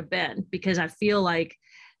where I would have been, because I feel like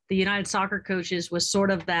the United Soccer Coaches was sort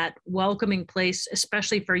of that welcoming place,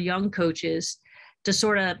 especially for young coaches, to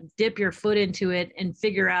sort of dip your foot into it and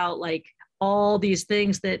figure out like all these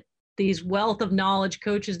things that these wealth of knowledge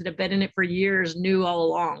coaches that have been in it for years knew all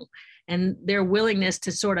along. And their willingness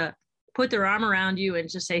to sort of put their arm around you and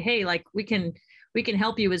just say, hey, like we can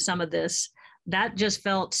help you with some of this. That just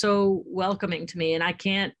felt so welcoming to me. And I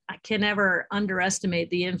can never underestimate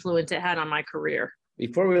the influence it had on my career.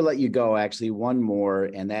 Before we let you go, actually, one more,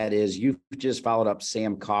 and that is you've just followed up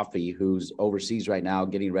Sam Coffey, who's overseas right now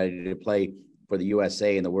getting ready to play for the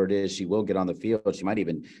USA. And the word is she will get on the field. She might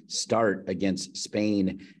even start against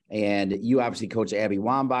Spain. And you obviously coach Abby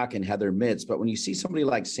Wambach and Heather Mitz. But when you see somebody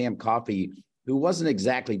like Sam Coffey, who wasn't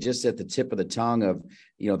exactly just at the tip of the tongue of,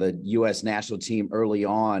 the U.S. national team early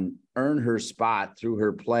on, earn her spot through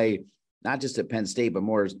her play, not just at Penn State, but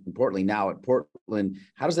more importantly now at Portland.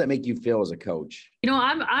 How does that make you feel as a coach?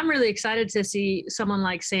 I'm really excited to see someone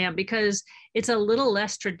like Sam, because it's a little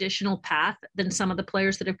less traditional path than some of the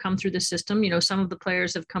players that have come through the system. Some of the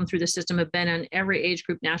players have come through the system have been on every age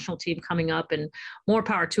group national team coming up, and more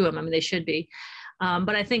power to them. I mean, they should be.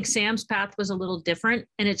 But I think Sam's path was a little different,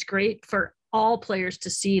 and it's great for all players to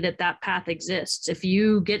see that path exists. If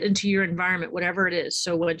you get into your environment, whatever it is.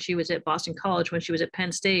 So when she was at Boston College, when she was at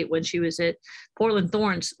Penn State, when she was at Portland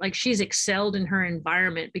Thorns, like she's excelled in her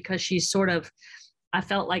environment because she's sort of, I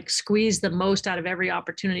felt like, squeezed the most out of every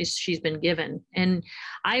opportunity she's been given. And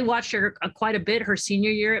I watched her quite a bit her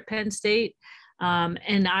senior year at Penn State.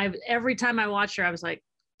 And every time I watched her, I was like,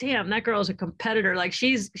 damn, that girl is a competitor. Like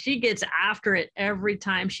she gets after it every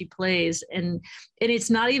time she plays. And it's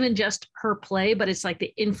not even just her play, but it's like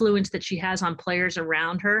the influence that she has on players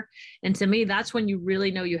around her. And to me, that's when you really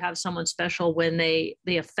know you have someone special, when they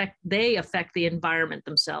affect the environment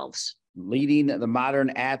themselves. Leading the modern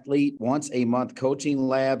athlete, once a month coaching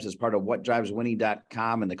labs as part of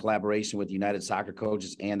whatdriveswinning.com and the collaboration with United Soccer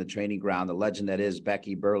Coaches and the Training Ground, the legend that is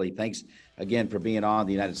Becky Burleigh. Thanks again for being on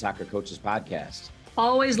the United Soccer Coaches podcast.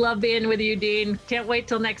 Always love being with you, Dean. Can't wait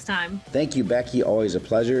till next time. Thank you, Becky. Always a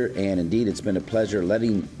pleasure. And indeed, it's been a pleasure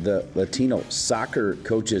letting the Latino soccer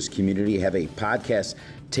coaches community have a podcast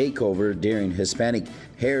takeover during Hispanic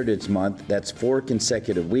Heritage Month. That's 4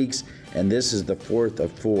 consecutive weeks, and this is the 4th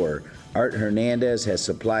of 4. Art Hernandez has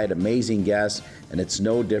supplied amazing guests, and it's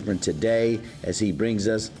no different today as he brings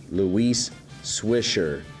us Luis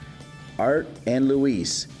Swisher. Art and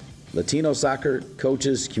Luis, Latino Soccer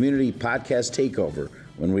Coaches Community Podcast Takeover,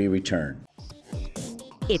 when we return.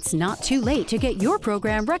 It's not too late to get your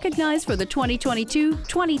program recognized for the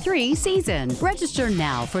 2022-23 season. Register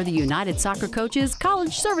now for the United Soccer Coaches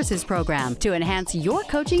College Services Program to enhance your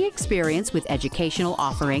coaching experience with educational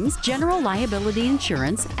offerings, general liability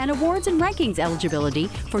insurance, and awards and rankings eligibility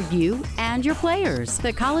for you and your players.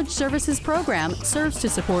 The College Services Program serves to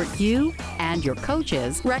support you and your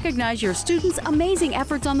coaches, recognize your students' amazing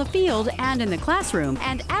efforts on the field and in the classroom,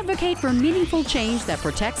 and advocate for meaningful change that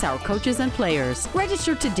protects our coaches and players.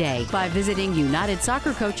 Register today by visiting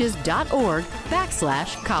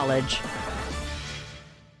unitedsoccercoaches.org/college.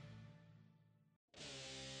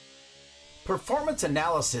 Performance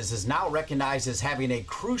analysis is now recognized as having a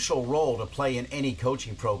crucial role to play in any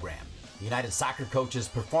coaching program. The United Soccer Coaches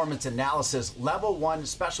Performance Analysis Level 1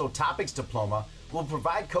 Special Topics Diploma will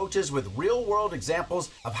provide coaches with real-world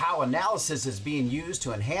examples of how analysis is being used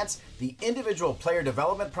to enhance the individual player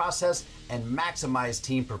development process and maximize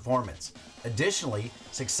team performance. Additionally,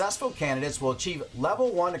 successful candidates will achieve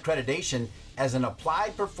Level 1 accreditation as an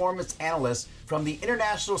applied performance analyst from the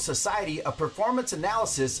International Society of Performance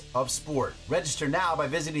Analysis of Sport. Register now by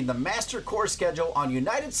visiting the Master Course Schedule on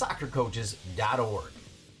UnitedSoccerCoaches.org.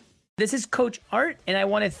 This is Coach Art, and I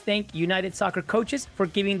want to thank United Soccer Coaches for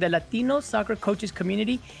giving the Latino Soccer Coaches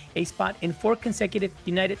community a spot in 4 consecutive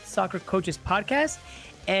United Soccer Coaches podcasts.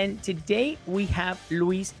 And today we have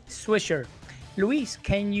Luis Swisher. Luis,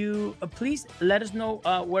 can you please let us know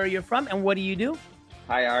where you're from and what do you do?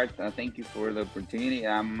 Hi, Art. Thank you for the opportunity.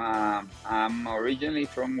 I'm originally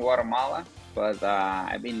from Guatemala, but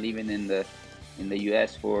I've been living in the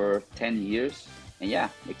U.S. for 10 years. And yeah,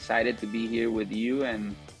 excited to be here with you,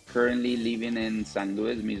 and currently living in St.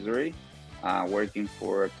 Louis, Missouri, working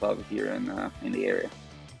for a club here in the area.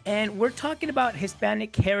 And we're talking about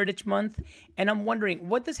Hispanic Heritage Month. And I'm wondering,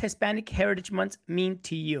 what does Hispanic Heritage Month mean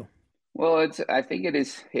to you? Well, I think it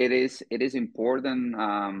is important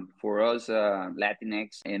for us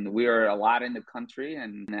Latinx, and we are a lot in the country,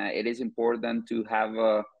 and it is important to have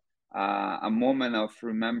a moment of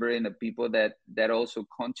remembering the people that also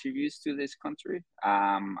contributes to this country.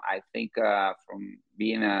 I think from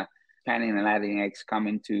being a Hispanic and Latinx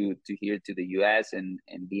coming to here to the U.S. and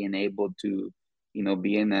being able to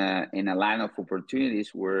be in a line of opportunities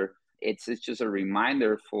where it's just a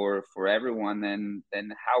reminder for everyone and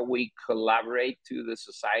how we collaborate to the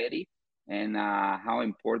society and how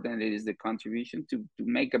important it is the contribution to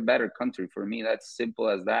make a better country. For me, that's simple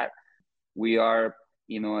as that. We are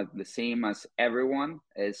the same as everyone.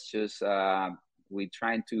 It's just we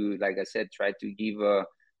trying to, like I said, try to give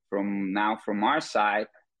from our side,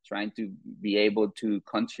 trying to be able to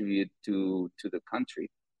contribute to the country.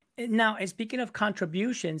 Now, and speaking of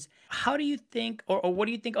contributions, how do you think, or what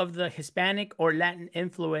do you think of the Hispanic or Latin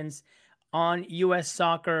influence on U.S.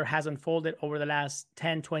 soccer has unfolded over the last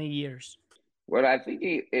 10, 20 years? Well, I think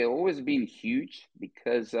it always been huge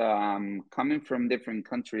because coming from different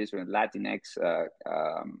countries or Latinx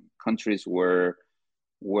countries where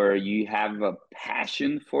you have a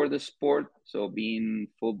passion for the sport. So being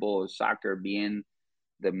football or soccer being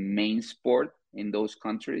the main sport in those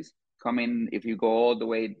countries. If you go all the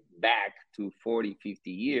way back to 40, 50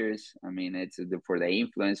 years, I mean, it's for the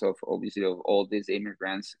influence of obviously of all these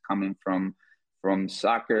immigrants coming from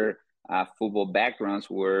soccer, football backgrounds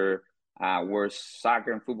where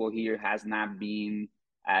soccer and football here has not been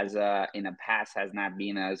as in the past has not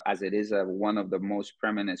been as it is one of the most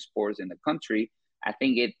prominent sports in the country. I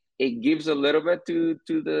think it gives a little bit to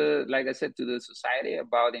the, like I said, to the society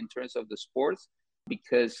about in terms of the sports,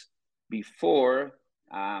 because before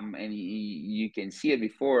and you can see it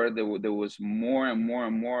before there was more and more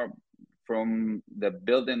and more from the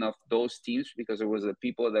building of those teams, because it was the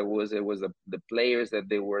people it was the players that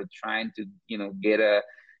they were trying to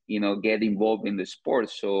get involved in the sport.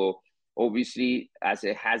 So obviously as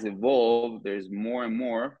it has evolved, there's more and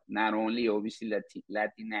more, not only obviously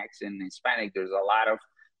Latinx and Hispanic, there's a lot of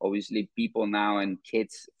obviously people now and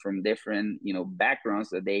kids from different backgrounds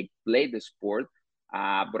that they play the sport.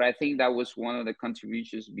 But I think that was one of the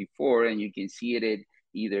contributions before, and you can see it in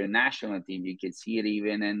either national team, you can see it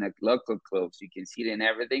even in the local clubs, you can see it in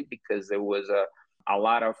everything, because there was a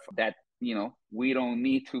lot of that. We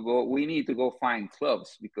need to go find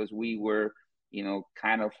clubs, because we were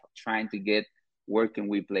kind of trying to get where can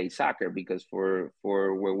we play soccer, because for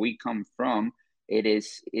where we come from, it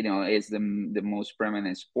is it's the most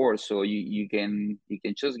prominent sport. So you can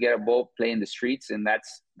just get a ball, play in the streets, and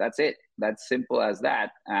that's it. That's simple as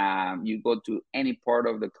that. You go to any part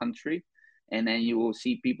of the country, and then you will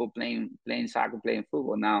see people playing soccer, playing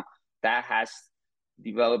football. Now that has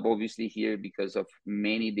developed obviously here because of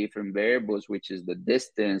many different variables, which is the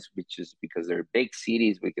distance, which is because they're big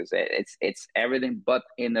cities, because it's everything. But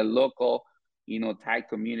in the local Thai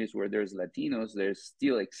communities where there's Latinos, there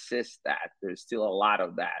still exists that. There's still a lot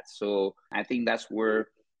of that. So I think that's where,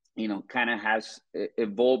 kind of has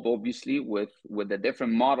evolved, obviously, with the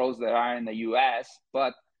different models that are in the U.S.,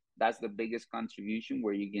 but that's the biggest contribution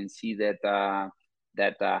where you can see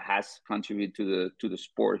that has contributed to the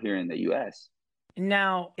sport here in the U.S.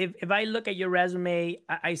 Now, if I look at your resume,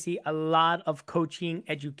 I see a lot of coaching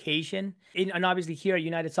education. And obviously here at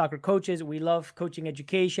United Soccer Coaches, we love coaching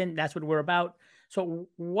education. That's what we're about. So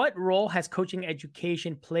what role has coaching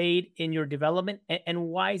education played in your development? And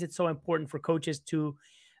why is it so important for coaches to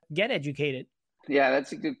get educated? Yeah,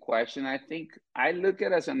 that's a good question. I think I look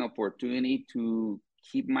at it as an opportunity to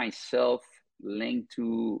keep myself linked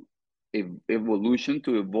to evolution,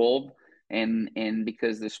 to evolve. And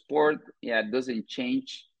because the sport, doesn't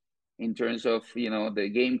change in terms of,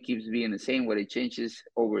 the game keeps being the same. What it changes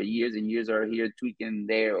over years, and years are here tweaking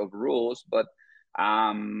there of rules. But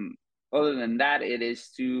other than that, it is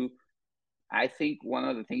I think one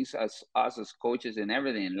of the things as coaches and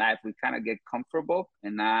everything in life, we kind of get comfortable.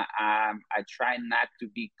 And I try not to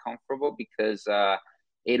be comfortable, because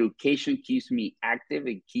education keeps me active.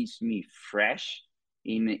 It keeps me fresh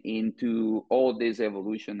into all this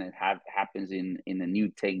evolution that happens in the new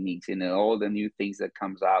techniques, in all the new things that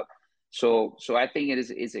comes out. So I think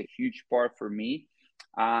it's a huge part for me.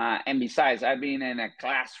 And besides, I've been in a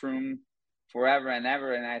classroom forever and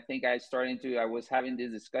ever, and I think I was having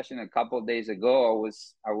this discussion a couple of days ago.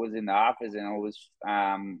 I was in the office, and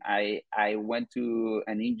I went to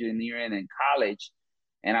an engineering in college,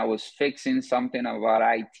 and I was fixing something about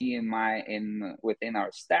IT within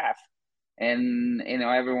our staff. And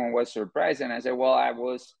everyone was surprised. And I said, well, I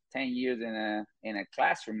was 10 years in a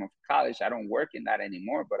classroom of college. I don't work in that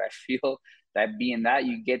anymore, but I feel that being that,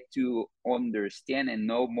 you get to understand and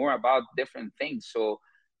know more about different things. So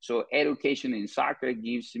education in soccer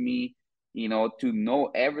gives me, to know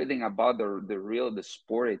everything about the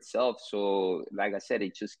sport itself. So like I said,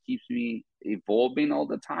 it just keeps me evolving all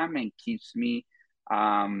the time and keeps me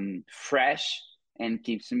fresh and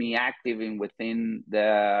keeps me active and within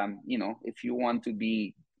the, if you want to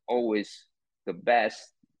be always the best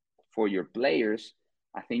for your players,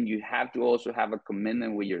 I think you have to also have a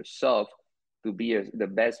commitment with yourself to be the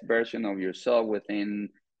best version of yourself within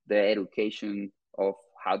the education of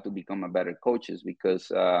how to become a better coaches.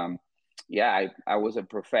 Because I was a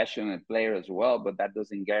professional player as well, but that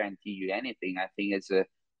doesn't guarantee you anything. I think it's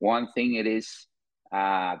one thing it is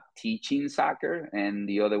teaching soccer, and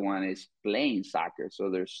the other one is playing soccer. So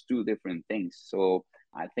there's two different things. So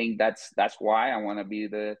I think that's why I want to be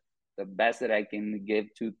the best that I can give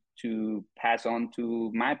to pass on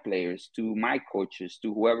to my players, to my coaches,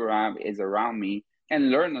 to whoever is around me,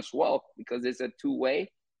 and learn as well, because it's a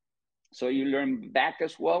two-way. So you learn back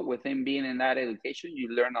as well within being in that education. You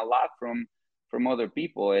learn a lot from other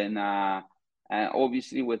people, and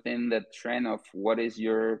obviously within the trend of what is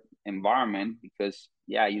your environment, because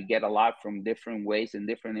you get a lot from different ways and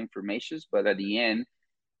different informations, but at the end,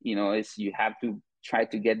 it's you have to try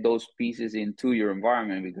to get those pieces into your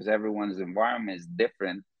environment, because everyone's environment is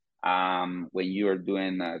different when you are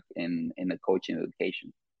doing in the coaching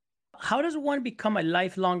education. How does one become a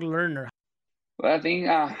lifelong learner? Well, I think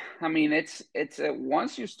it's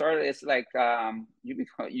once you start, it's like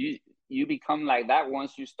you become like that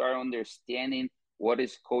once you start understanding what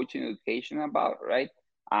is coaching education about, right?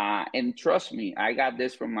 And trust me, I got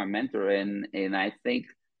this from my mentor, and I think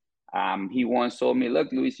he once told me,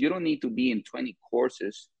 look, Luis, you don't need to be in 20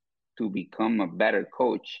 courses to become a better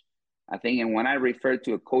coach. I think, and when I refer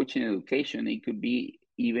to a coaching education, it could be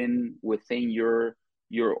even within your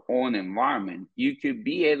own environment. You could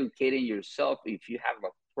be educating yourself if you have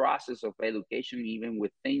a process of education even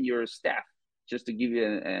within your staff, just to give you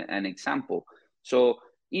an example. So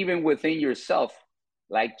even within yourself,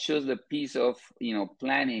 like just the piece of,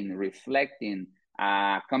 planning, reflecting,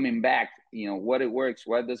 coming back, what it works,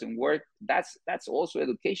 what doesn't work. That's also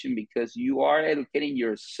education, because you are educating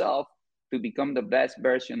yourself to become the best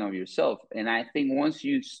version of yourself. And I think once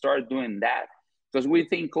you start doing that, because we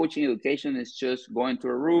think coaching education is just going to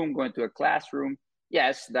a room, going to a classroom.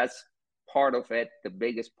 Yes, that's part of it, the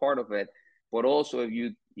biggest part of it. But also if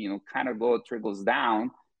you, kind of go trickles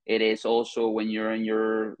down, it is also when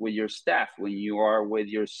you're with your staff, when you are with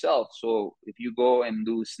yourself. So if you go and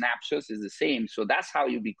do snapshots, it's the same. So that's how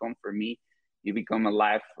you become, for me, you become a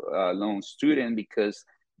lifelong student, because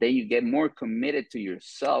then you get more committed to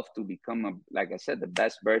yourself to become, like I said, the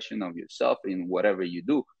best version of yourself in whatever you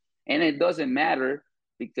do. And it doesn't matter,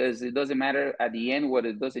 because it doesn't matter at the end. What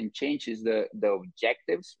it doesn't change is the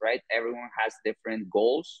objectives, right? Everyone has different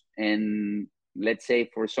goals. And let's say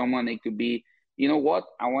for someone, it could be, you know what,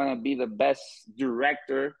 I want to be the best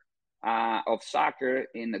director of soccer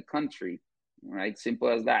in the country, right? Simple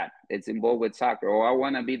as that. It's involved with soccer. Or I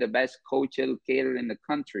want to be the best coach educator in the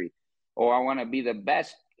country. Or I want to be the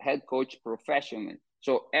best head coach professionally.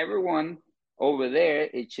 So everyone over there,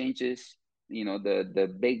 it changes,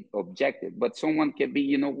 the big objective. But someone can be,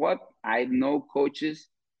 you know what, I know coaches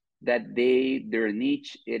that their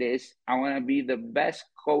niche, it is, I want to be the best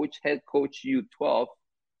head coach U12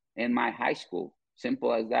 in my high school.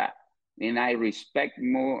 Simple as that. And I respect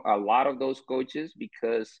a lot of those coaches,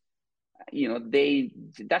 because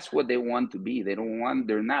that's what they want to be. They're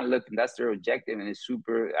not looking, that's their objective, and it's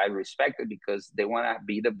super, I respect it, because they want to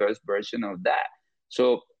be the best version of that.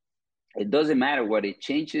 So it doesn't matter. What it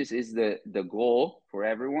changes is the goal for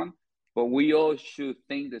everyone, but we all should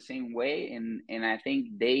think the same way. And I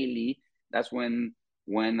think daily, that's when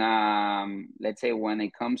let's say when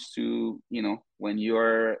it comes to, when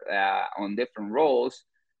you're on different roles,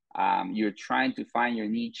 you're trying to find your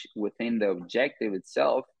niche within the objective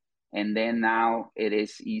itself. And then now it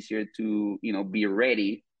is easier to, be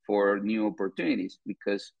ready for new opportunities,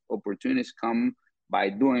 because opportunities come by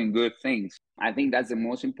doing good things. I think that's the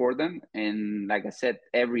most important. And like I said,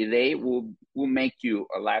 every day will make you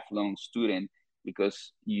a lifelong student,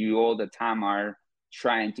 because you all the time are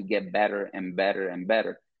trying to get better and better and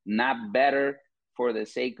better. Not better for the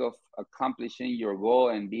sake of accomplishing your goal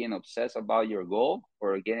and being obsessed about your goal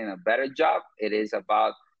or getting a better job. It is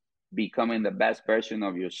about becoming the best version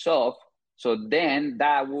of yourself. So then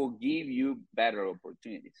that will give you better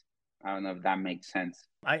opportunities. I don't know if that makes sense.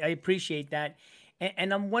 I appreciate that.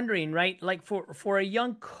 And I'm wondering, right, like for a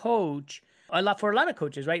young coach, a lot for a lot of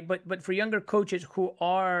coaches, right? But for younger coaches who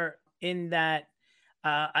are in that,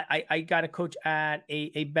 I got to coach at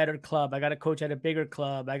a better club. I got to coach at a bigger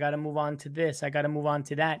club. I got to move on to this. I got to move on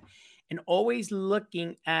to that, and always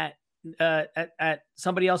looking at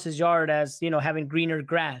somebody else's yard as, you know, having greener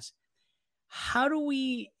grass. How do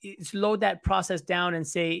we slow that process down and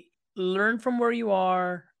say, learn from where you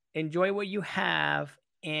are, enjoy what you have,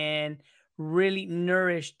 and really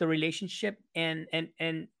nourish the relationship and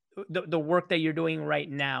the work that you're doing right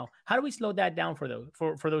now? How do we slow that down for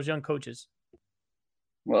those young coaches?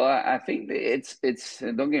 Well, I think that it's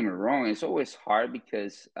don't get me wrong, it's always hard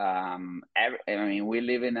because I mean, we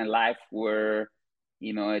live in a life where,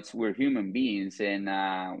 you know, we're human beings, and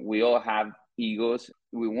we all have egos.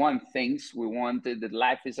 We want things. We want that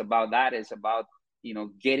life is about that. It's about, you know,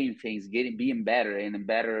 getting things, being better and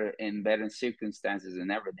better circumstances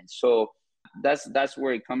and everything. So that's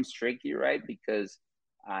where it comes tricky, right? Because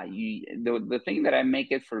the thing that I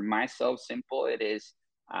make it for myself simple, it is,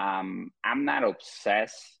 I'm not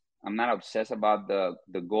obsessed. I'm not obsessed about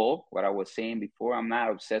the goal. What I was saying before, I'm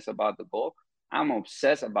not obsessed about the goal. I'm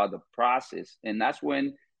obsessed about the process, and that's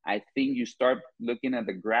when I think you start looking at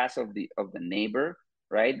the grass of the neighbor,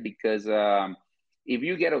 right? Because if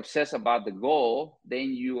you get obsessed about the goal,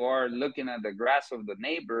 then you are looking at the grass of the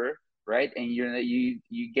neighbor, right? And you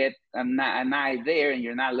get an eye there, and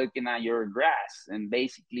you're not looking at your grass. And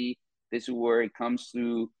basically, this is where it comes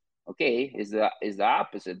to, okay, is the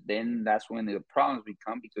opposite. Then that's when the problems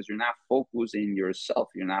become, because you're not focused in yourself.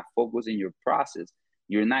 You're not focused in your process.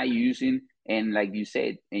 You're not using, and like you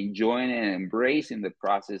said, enjoying and embracing the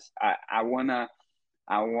process. I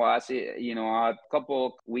was, you know, a couple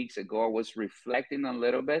of weeks ago, I was reflecting a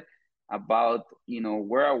little bit about, you know,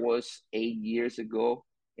 where I was 8 years ago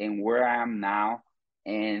and where I am now.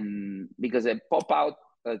 And because I pop out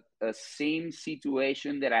a same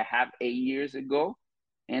situation that I have 8 years ago,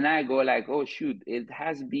 and I go like, oh shoot, it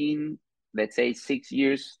has been, let's say, 6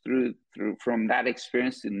 years through from that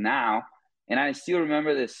experience to now, and I still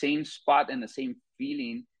remember the same spot and the same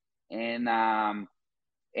feeling, and I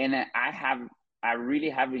really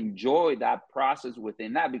have enjoyed that process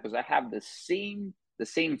within that, because I have the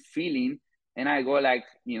same feeling, and I go like,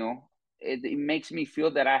 you know, it makes me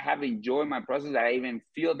feel that I have enjoyed my process. I even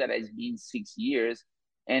feel that it's been 6 years,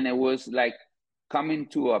 and it was like coming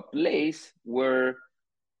to a place where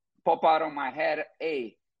pop out on my head,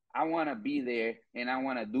 hey, I want to be there and I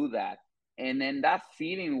want to do that. And then that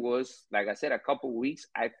feeling was, like I said, a couple of weeks,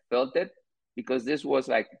 I felt it, because this was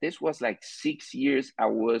like 6 years I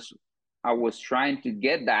was trying to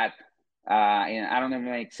get that. And I don't know if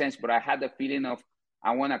it makes sense, but I had the feeling of,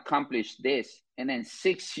 I want to accomplish this. And then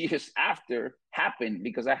 6 years after happened,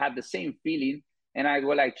 because I had the same feeling, and I go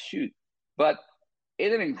like, shoot. But it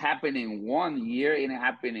didn't happen in 1 year. It didn't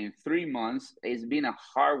happen in 3 months. It's been a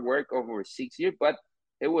hard work over 6 years, but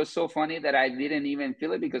it was so funny that I didn't even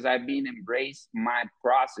feel it, because I've been embraced my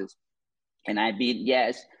process. And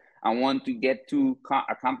yes, I want to get to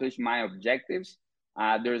accomplish my objectives.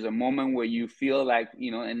 There's a moment where you feel like,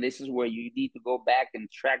 you know, and this is where you need to go back and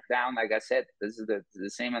track down. Like I said, this is the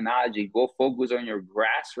same analogy. Go focus on your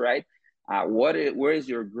grass, right? Where is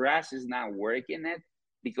your grass is not working it?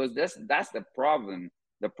 Because that's the problem.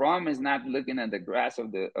 The problem is not looking at the grass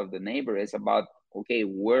of the neighbor. It's about, okay,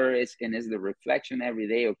 where is, and is the reflection every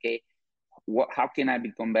day, okay, how can I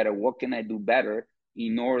become better? What can I do better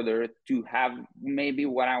in order to have maybe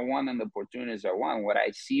what I want and the opportunities I want? What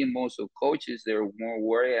I see in most of coaches, they're more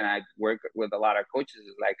worried, and I work with a lot of coaches,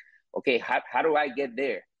 is like, okay, how do I get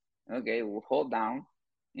there? Okay, well, hold down,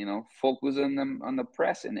 you know, focus on the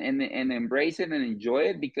present, and embrace it and enjoy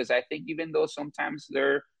it, because I think even though sometimes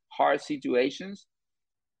they're hard situations,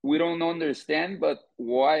 we don't understand but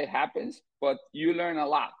why it happens, but you learn a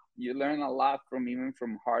lot. You learn a lot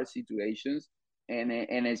from hard situations, and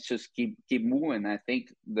it's just keep moving. I think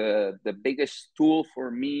the biggest tool for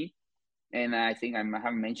me, and I think I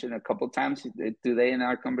have mentioned a couple times today in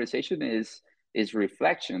our conversation, is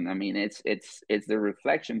reflection. I mean, it's the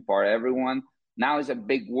reflection part. Everyone now is a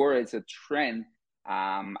big word. It's a trend.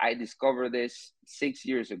 I discovered this 6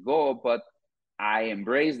 years ago, but I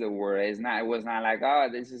embrace the word. It was not like, oh,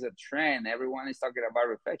 this is a trend. Everyone is talking about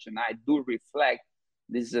reflection. I do reflect.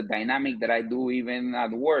 This is a dynamic that I do even at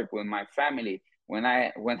work with my family. When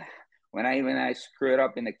I screw it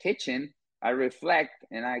up in the kitchen, I reflect,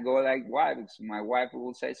 and I go like, why? Because my wife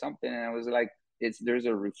will say something, and I was like, there's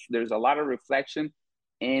a lot of reflection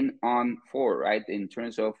right, in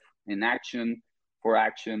terms of for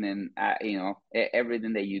action, and you know,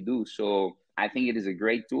 everything that you do. So I think it is a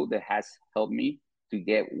great tool that has helped me to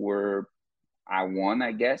get where I want,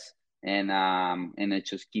 I guess. and it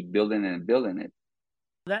just keep building and building it.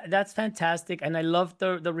 That's fantastic, and I love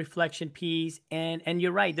the reflection piece. And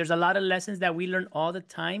you're right. There's a lot of lessons that we learn all the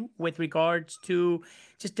time with regards to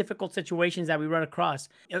just difficult situations that we run across.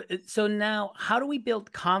 So now, how do we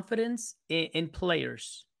build confidence in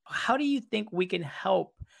players? How do you think we can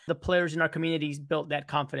help the players in our communities build that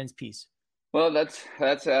confidence piece? Well, that's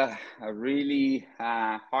a really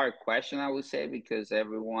hard question, I would say, because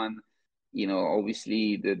everyone,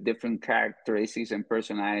 obviously the different characteristics and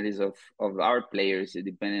personalities of our players,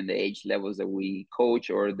 depending on the age levels that we coach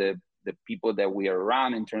or the people that we are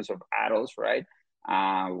around in terms of adults, right?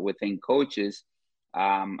 Within coaches,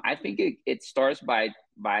 I think it starts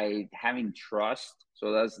by having trust.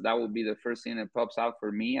 So that would be the first thing that pops out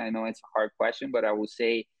for me. I know it's a hard question, but I would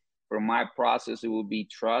say for my process, it will be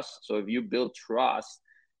trust. So if you build trust,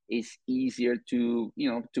 it's easier to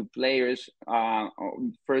players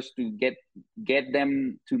first to get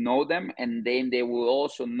them to know them, and then they will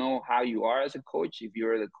also know how you are as a coach. If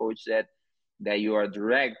you're the coach that you are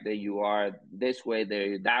direct, that you are this way, that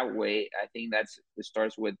you're that way, I think it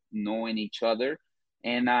starts with knowing each other.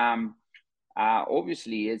 And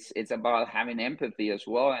obviously it's about having empathy as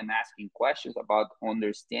well, and asking questions about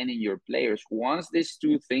understanding your players. Once these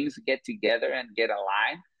two things get together and get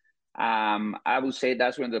aligned, I would say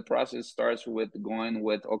that's when the process starts with going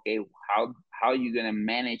with, okay, how are you going to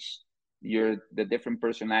manage the different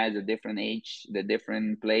personalities, the different age, the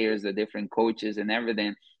different players, the different coaches, and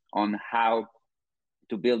everything, on how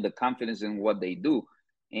to build the confidence in what they do.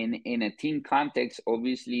 In a team context,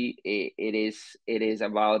 obviously it is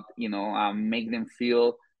about make them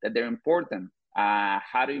feel that they're important.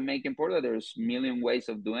 How do you make important? There's a million ways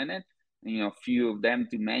of doing it. A few of them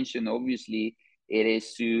to mention. Obviously, it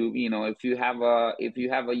is to if you have a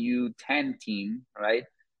U10 team, right?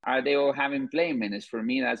 Are they all having play minutes? For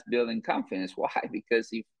me, that's building confidence. Why? Because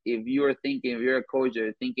if you're a coach,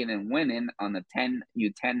 you're thinking and winning on a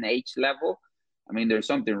U10 age level, I mean, there's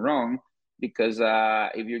something wrong. Because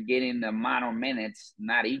if you're getting the amount of minutes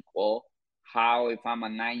not equal, if I'm a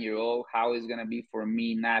 9-year-old, how is it going to be for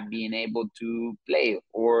me not being able to play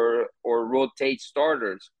or rotate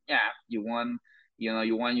starters? Yeah, you want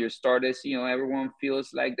your starters, everyone feels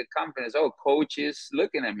like the confidence. Oh, coach is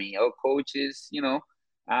looking at me. Oh, coach is,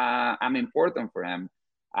 I'm important for him.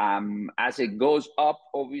 As it goes up,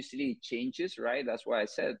 obviously it changes, right? That's why I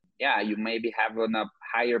said, yeah, you maybe have a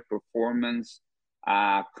higher performance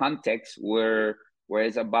context where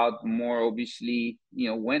it's about more obviously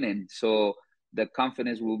winning. So the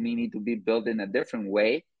confidence will need to be built in a different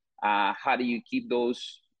way. How do you keep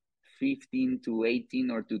those 15 to 18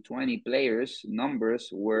 or to 20 players numbers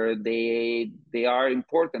where they are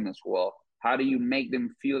important as well? How do you make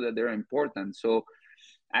them feel that they're important? So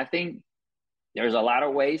I think there's a lot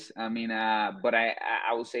of ways. I mean, but I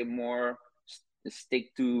would say more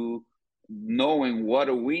stick to knowing what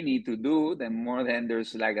do we need to do than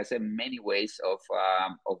there's, like I said, many ways of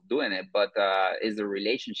doing it. But is the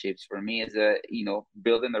relationships for me is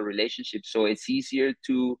building a relationship. So it's easier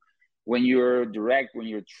to, when you're direct, when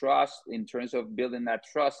you're trust, in terms of building that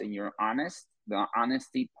trust and you're honest, the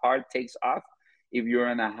honesty part takes off. If you're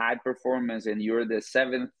in a high performance and you're the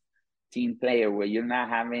seventh team player where you're not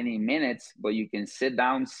having any minutes, but you can sit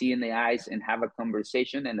down, see in the eyes and have a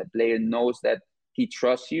conversation, and the player knows that he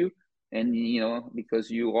trusts you, and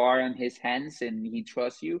because you are in his hands and he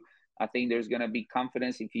trusts you, I think there's going to be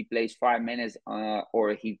confidence if he plays 5 minutes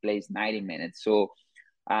or he plays 90 minutes. So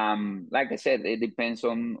like I said, it depends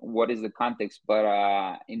on what is the context,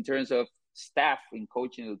 but in terms of staff in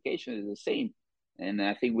coaching education is the same. And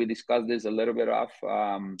I think we discussed this a little bit off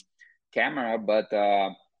camera, but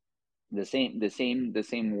the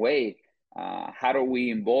same way. How do we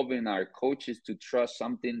involve in our coaches to trust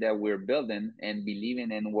something that we're building and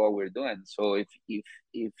believing in what we're doing? So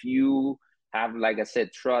if you have, like I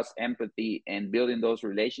said, trust, empathy, and building those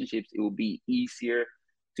relationships, it will be easier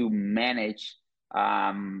to manage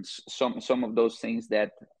some of those things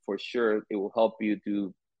that for sure it will help you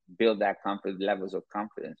to build that levels of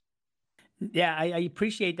confidence. Yeah, I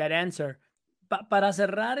appreciate that answer. Para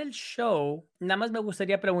cerrar el show, nada más me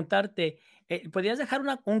gustaría preguntarte, ¿podrías dejar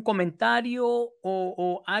un comentario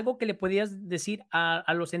o algo que le podías decir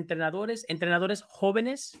a los entrenadores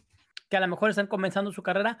jóvenes que a lo mejor están comenzando su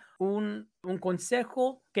carrera, un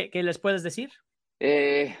consejo que les puedes decir?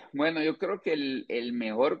 Bueno, yo creo que el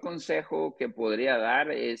mejor consejo que podría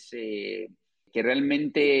dar es que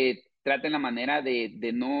realmente traten la manera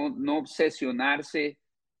de no obsesionarse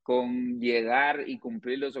con llegar y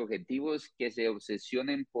cumplir los objetivos, que se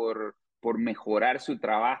obsesionen por mejorar su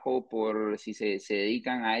trabajo, por si se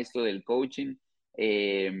dedican a esto del coaching.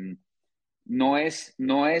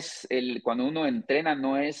 cuando uno entrena,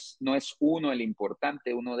 no es uno el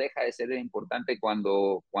importante, uno deja de ser el importante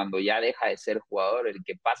cuando ya deja de ser jugador, el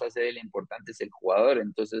que pasa a ser el importante es el jugador.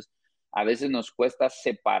 Entonces a veces nos cuesta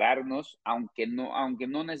separarnos, aunque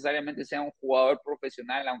no necesariamente sea un jugador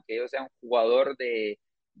profesional, aunque yo sea un jugador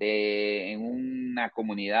en una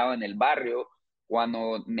comunidad o en el barrio.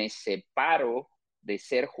 Cuando me separo de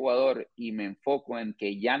ser jugador y me enfoco en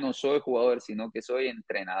que ya no soy jugador, sino que soy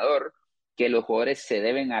entrenador, que los jugadores se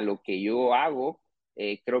deben a lo que yo hago,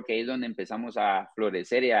 creo que ahí es donde empezamos a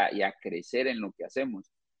florecer y a crecer en lo que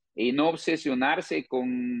hacemos. Y no obsesionarse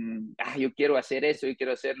con, yo quiero hacer eso, yo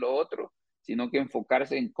quiero hacer lo otro, sino que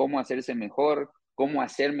enfocarse en cómo hacerse mejor, cómo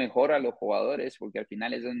hacer mejor a los jugadores, porque al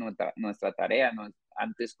final esa es nuestra tarea.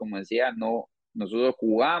 Antes, como decía, nosotros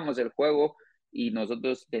jugábamos el juego y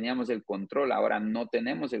nosotros teníamos el control, ahora no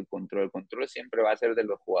tenemos el control siempre va a ser de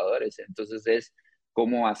los jugadores. Entonces es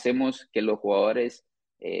cómo hacemos que los jugadores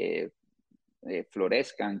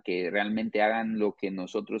florezcan, que realmente hagan lo que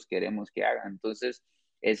nosotros queremos que hagan. Entonces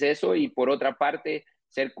es eso. Y por otra parte,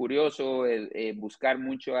 ser curioso, buscar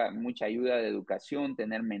mucha ayuda de educación,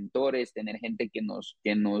 tener mentores, tener gente que nos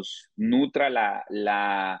nutra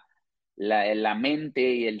la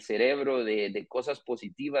mente y el cerebro de cosas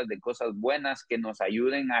positivas, de cosas buenas, que nos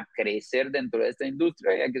ayuden a crecer dentro de esta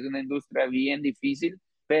industria, ya que es una industria bien difícil,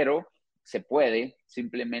 pero se puede.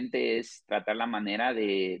 Simplemente es tratar la manera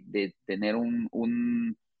de tener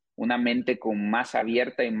una mente con más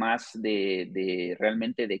abierta y más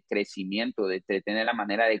realmente de crecimiento, de tener la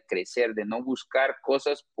manera de crecer, de no buscar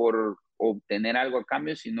cosas por obtener algo a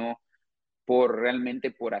cambio, sino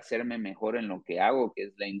realmente por hacerme mejor en lo que hago, que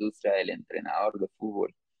es la industria del entrenador de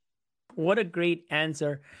fútbol. What a great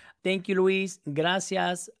answer. Thank you, Luis.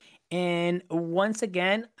 Gracias. And once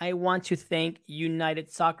again, I want to thank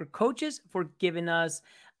United Soccer Coaches for giving us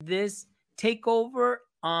this takeover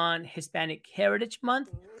on Hispanic Heritage Month.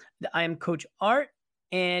 I am Coach Art.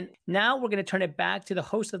 And now we're going to turn it back to the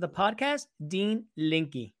host of the podcast, Dean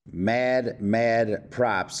Linke. Mad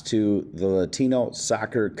props to the Latino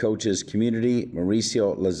soccer coaches community.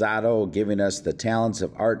 Mauricio Lozado giving us the talents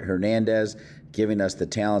of Art Hernandez, giving us the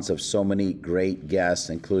talents of so many great guests,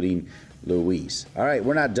 including Luis. All right,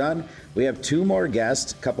 we're not done. We have two more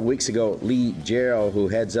guests. A couple weeks ago, Lee Jarrell, who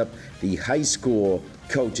heads up the high school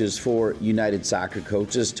coaches for United Soccer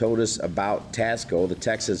Coaches, told us about TASCO, the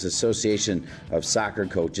Texas Association of Soccer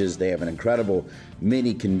Coaches. They have an incredible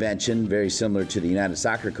mini convention, very similar to the United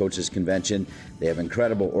Soccer Coaches Convention. They have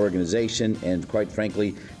incredible organization, and quite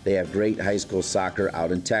frankly, they have great high school soccer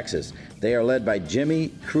out in Texas. They are led by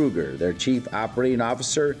Jimmy Kruger, their Chief Operating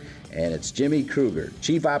Officer, and it's Jimmy Kruger,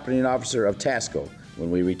 Chief Operating Officer of TASCO,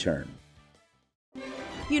 when we return.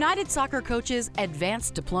 United Soccer Coaches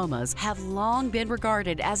Advanced Diplomas have long been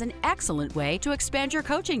regarded as an excellent way to expand your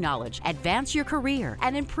coaching knowledge, advance your career,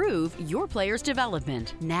 and improve your players'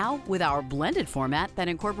 development. Now, with our blended format that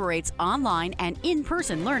incorporates online and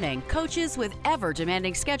in-person learning, coaches with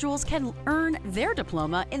ever-demanding schedules can earn their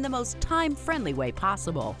diploma in the most time-friendly way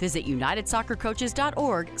possible. Visit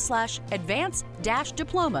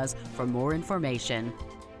unitedsoccercoaches.org/advanced-diplomas for more information.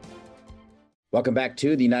 Welcome back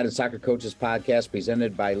to the United Soccer Coaches Podcast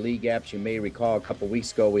presented by League Apps. You may recall a couple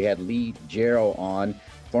weeks ago we had Lee Jarrell on,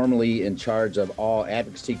 formerly in charge of all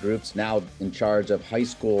advocacy groups, now in charge of high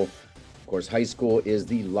school. Of course, high school is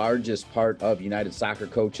the largest part of United Soccer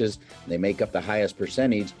Coaches. They make up the highest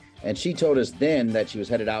percentage. And she told us then that she was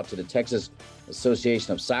headed out to the Texas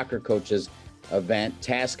Association of Soccer Coaches event,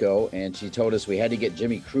 TASCO, and she told us we had to get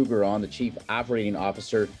Jimmy Kruger on, the Chief Operating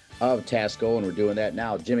Officer of TASCO, and we're doing that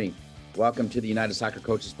now. Jimmy, welcome to the United Soccer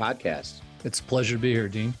Coaches Podcast. It's a pleasure to be here,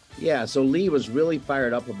 Dean. Yeah, so Lee was really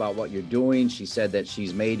fired up about what you're doing. She said that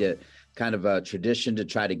she's made a kind of a tradition to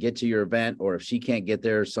try to get to your event, or if she can't get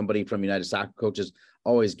there, somebody from United Soccer Coaches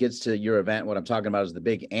always gets to your event. What I'm talking about is the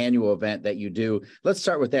big annual event that you do. Let's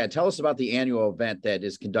start with that. Tell us about the annual event that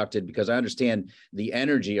is conducted, because I understand the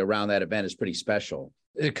energy around that event is pretty special.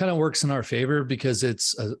 It kind of works in our favor because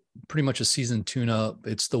it's pretty much a season tune-up.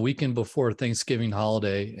 It's the weekend before Thanksgiving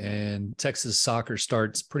holiday, and Texas soccer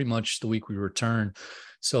starts pretty much the week we return.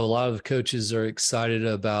 So a lot of the coaches are excited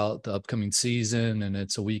about the upcoming season, and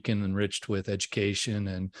it's a weekend enriched with education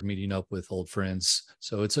and meeting up with old friends.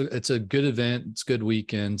 So it's a good event. It's good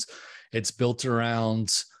weekends. It's built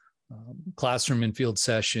around classroom and field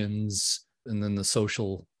sessions, and then the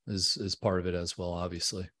social is part of it as well,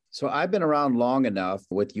 obviously. So I've been around long enough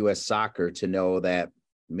with U.S. Soccer to know that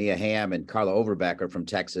Mia Hamm and Carla Overbeck are from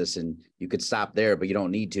Texas, and you could stop there, but you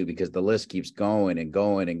don't need to, because the list keeps going and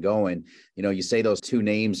going and going. You know, you say those two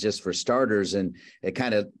names just for starters, and it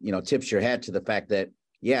kind of, tips your hat to the fact that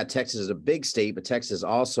Yeah, Texas is a big state, but Texas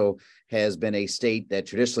also has been a state that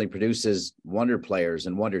traditionally produces wonder players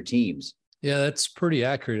and wonder teams. Yeah, that's pretty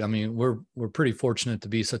accurate. I mean, we're pretty fortunate to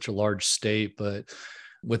be such a large state, but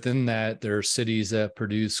within that, there are cities that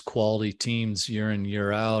produce quality teams year in,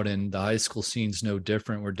 year out, and the high school scene's no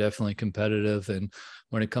different. We're definitely competitive. And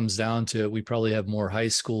when it comes down to it, we probably have more high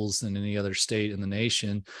schools than any other state in the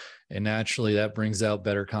nation. And naturally, that brings out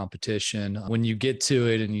better competition. When you get to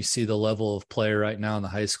it and you see the level of play right now in the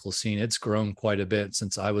high school scene, it's grown quite a bit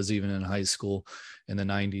since I was even in high school in the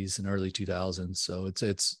 90s and early 2000s. So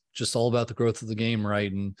it's just all about the growth of the game,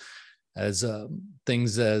 right? And as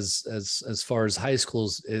things as far as high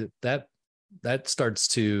schools, that starts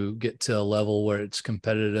to get to a level where it's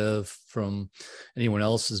competitive from anyone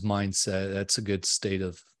else's mindset. That's a good state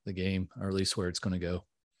of the game, or at least where it's going to go.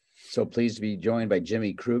 So pleased to be joined by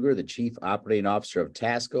Jimmy Kruger, the Chief Operating Officer of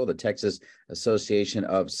TASCO, the Texas Association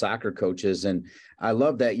of Soccer Coaches. And I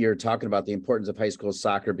love that you're talking about the importance of high school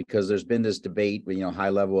soccer, because there's been this debate, high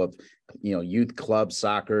level of, youth club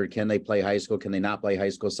soccer. Can they play high school? Can they not play high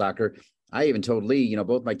school soccer? I even told Lee,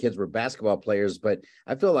 both my kids were basketball players, but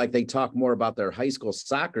I feel like they talk more about their high school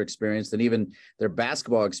soccer experience than even their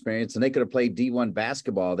basketball experience. And they could have played D1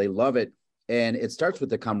 basketball. They love it. And it starts with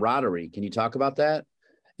the camaraderie. Can you talk about that?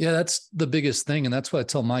 Yeah, that's the biggest thing. And that's what I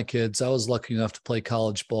tell my kids. I was lucky enough to play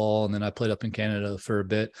college ball, and then I played up in Canada for a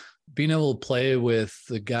bit. Being able to play with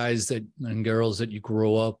the guys and girls that you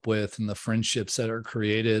grow up with and the friendships that are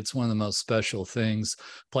created, it's one of the most special things.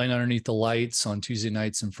 Playing underneath the lights on Tuesday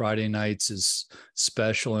nights and Friday nights is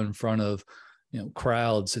special in front of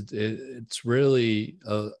crowds. It's really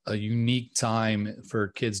a unique time for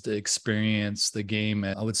kids to experience the game.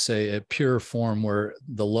 I would say at pure form, where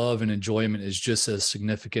the love and enjoyment is just as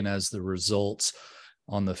significant as the results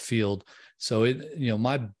on the field. So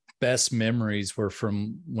my best memories were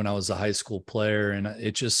from when I was a high school player, and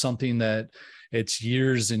it's just something that it's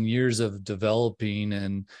years and years of developing,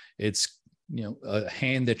 and it's a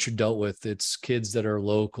hand that you're dealt with. It's kids that are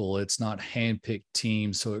local. It's not handpicked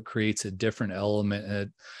teams. So it creates a different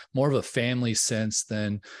element, more of a family sense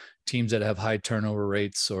than teams that have high turnover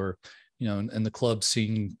rates, or, in the club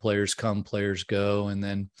scene, players come, players go. And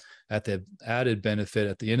then at the added benefit,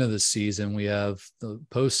 at the end of the season, we have the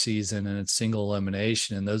postseason, and it's single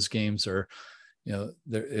elimination. And those games are,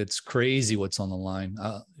 it's crazy what's on the line.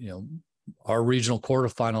 Our regional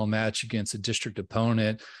quarterfinal match against a district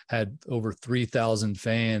opponent had over 3,000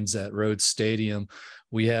 fans at Rhodes Stadium.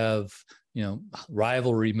 We have,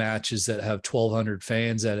 rivalry matches that have 1,200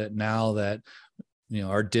 fans at it now, that,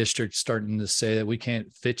 our district's starting to say that we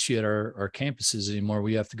can't fit you at our campuses anymore.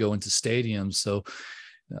 We have to go into stadiums. So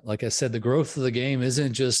like I said, the growth of the game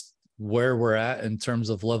isn't just where we're at in terms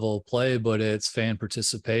of level of play, but it's fan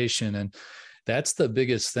participation. And that's the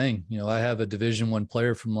biggest thing. I have a Division I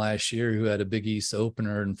player from last year who had a Big East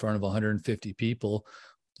opener in front of 150 people.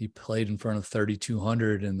 He played in front of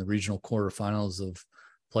 3,200 in the regional quarterfinals of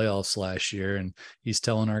playoffs last year. And he's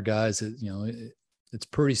telling our guys that, it's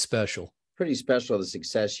pretty special. Pretty special, the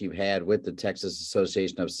success you've had with the Texas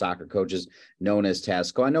Association of Soccer Coaches, known as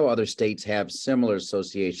TASCO. I know other states have similar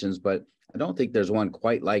associations, but I don't think there's one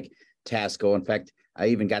quite like TASCO. In fact, I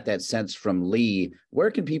even got that sense from Lee. Where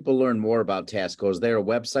can people learn more about TASCO? Is there a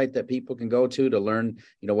website that people can go to learn,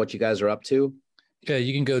 what you guys are up to? Yeah,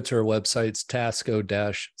 you can go to our website. It's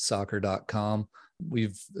tasco-soccer.com.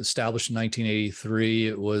 We've established in 1983.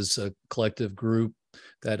 It was a collective group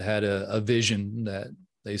that had a vision that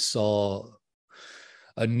they saw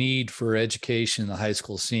a need for education in the high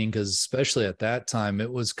school scene, because especially at that time,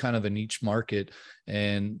 it was kind of a niche market.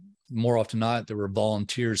 And more often than not, there were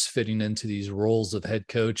volunteers fitting into these roles of head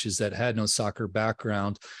coaches that had no soccer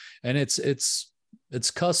background. And it's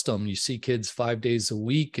custom. You see kids 5 days a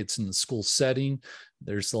week. It's in the school setting.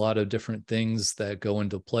 There's a lot of different things that go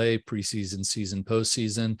into play: preseason, season,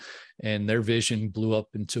 postseason, and their vision blew up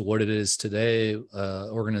into what it is today,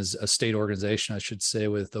 a state organization, I should say,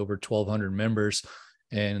 with over 1,200 members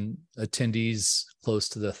and attendees close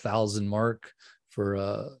to the 1,000 mark for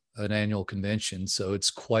an annual convention. So it's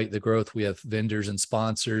quite the growth. We have vendors and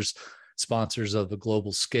sponsors of a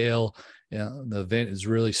global scale. The event is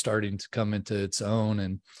really starting to come into its own.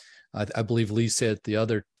 And I believe Lee said at the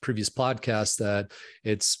other previous podcast that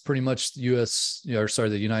it's pretty much the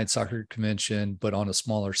United Soccer Convention, but on a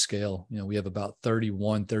smaller scale. We have about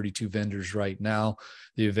 32 vendors right now.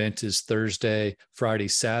 The event is Thursday, Friday,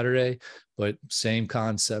 Saturday, but same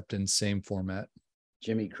concept and same format.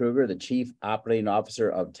 Jimmy Kruger, the Chief Operating Officer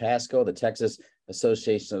of TASCO, the Texas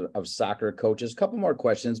Association of Soccer Coaches. A couple more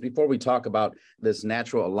questions before we talk about this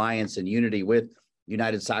natural alliance and unity with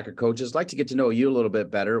United Soccer Coaches. I'd like to get to know you a little bit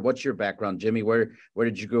better. What's your background, Jimmy? Where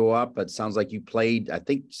did you grow up? It sounds like you played, I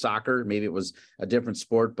think, soccer. Maybe it was a different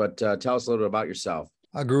sport, but tell us a little bit about yourself.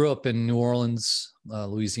 I grew up in New Orleans,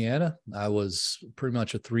 Louisiana. I was pretty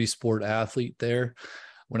much a 3-sport athlete there.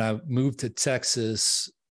 When I moved to Texas,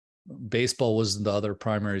 baseball was the other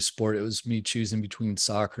primary sport. It was me choosing between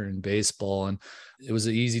soccer and baseball. And it was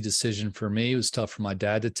an easy decision for me. It was tough for my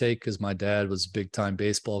dad to take because my dad was a big time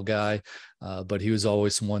baseball guy. But he was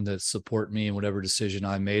always someone to support me in whatever decision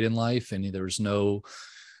I made in life. And there was no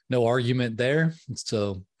argument there.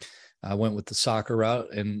 So I went with the soccer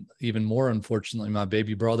route. And even more, unfortunately, my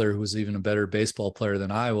baby brother, who was even a better baseball player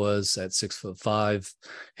than I was at 6'5",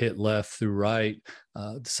 hit left through right,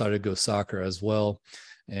 decided to go soccer as well.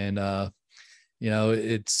 And, I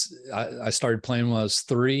started playing when I was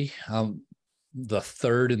 3. I'm the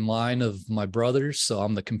third in line of my brothers. So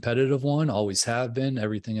I'm the competitive one, always have been.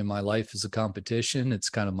 Everything in my life is a competition. It's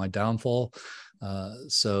kind of my downfall.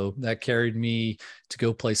 So that carried me to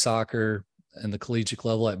go play soccer in the collegiate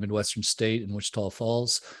level at Midwestern State in Wichita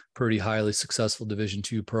Falls, pretty highly successful Division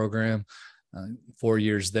II program. 4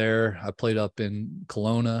 years there. I played up in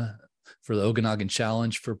Kelowna for the Okanagan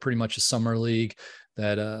Challenge for pretty much a summer league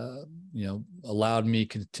that, allowed me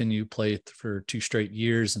to continue play for 2 straight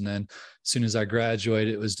years. And then as soon as I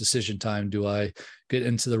graduated, it was decision time. Do I get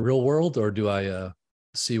into the real world or do I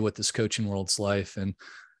see what this coaching world's like? And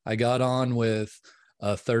I got on with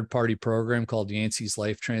a third-party program called Yancey's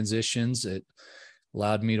Life Transitions. It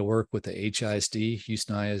allowed me to work with the HISD,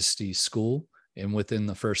 Houston ISD school. And within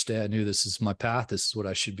the first day, I knew this is my path. This is what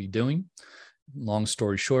I should be doing. Long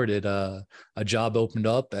story short, a job opened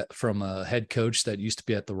up from a head coach that used to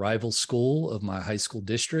be at the rival school of my high school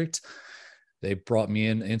district. They brought me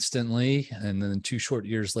in instantly. And then 2 short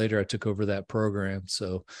years later, I took over that program.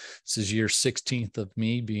 So this is year 16th of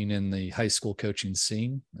me being in the high school coaching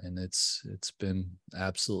scene. And it's been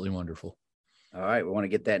absolutely wonderful. All right. We want to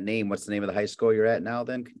get that name. What's the name of the high school you're at now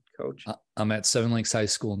then, Coach? I'm at Seven Lakes High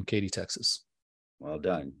School in Katy, Texas. Well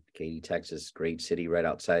done. Katy, Texas, great city right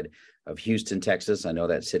outside of Houston, Texas. I know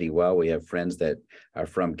that city well. We have friends that are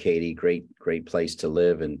from Katy. Great place to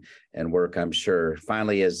live and work, I'm sure.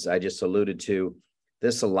 Finally, as I just alluded to,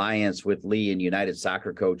 this alliance with Lee and United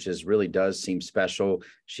Soccer Coaches really does seem special.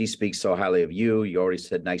 She speaks so highly of you. You already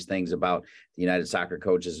said nice things about the United Soccer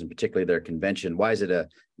Coaches and particularly their convention. Why is it a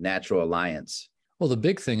natural alliance? Well, the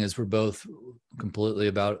big thing is we're both completely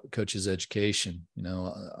about coaches' education.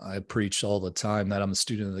 I preach all the time that I'm a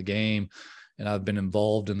student of the game, and I've been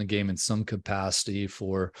involved in the game in some capacity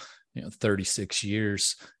for 36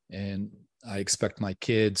 years. And I expect my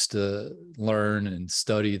kids to learn and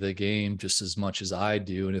study the game just as much as I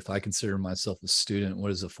do. And if I consider myself a student,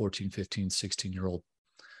 what is a 14, 15, 16-year-old?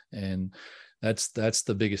 And that's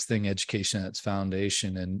the biggest thing, education at its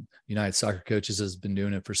foundation. And United Soccer Coaches has been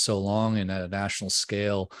doing it for so long and at a national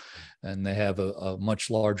scale, and they have a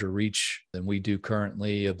much larger reach than we do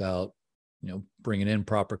currently about, bringing in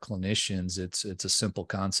proper clinicians. It's a simple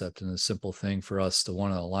concept and a simple thing for us to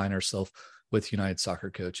want to align ourselves with United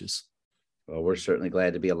Soccer Coaches. Well, we're certainly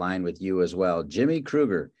glad to be aligned with you as well. Jimmy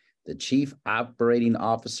Kruger, the Chief Operating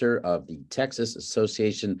Officer of the Texas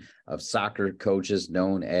Association of Soccer Coaches,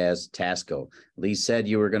 known as TASCO. Lee said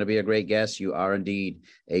you were going to be a great guest. You are indeed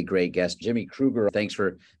a great guest. Jimmy Kruger, thanks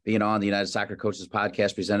for being on the United Soccer Coaches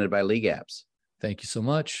podcast presented by League Apps. Thank you so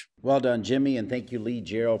much. Well done, Jimmy, and thank you, Lee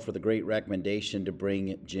Gerald, for the great recommendation to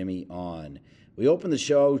bring Jimmy on. We opened the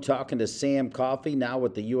show talking to Sam Coffey, now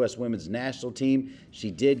with the U.S. Women's National Team. She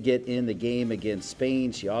did get in the game against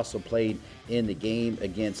Spain. She also played in the game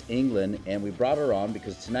against England, and we brought her on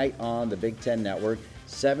because tonight on the Big Ten Network,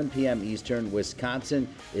 7 p.m. Eastern, Wisconsin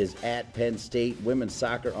is at Penn State. Women's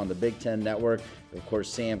soccer on the Big Ten Network. Of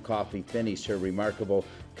course, Sam Coffey finished her remarkable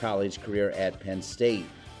college career at Penn State.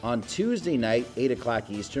 On Tuesday night, 8 o'clock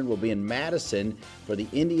Eastern, we'll be in Madison for the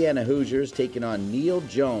Indiana Hoosiers taking on Neil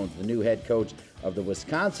Jones, the new head coach of the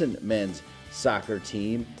Wisconsin men's soccer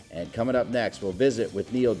team. And coming up next, we'll visit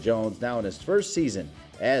with Neil Jones, now in his first season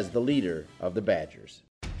as the leader of the Badgers.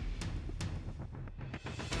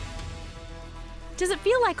 Does it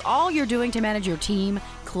feel like all you're doing to manage your team,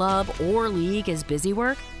 club, or league is busy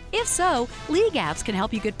work? If so, League Apps can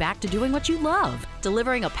help you get back to doing what you love,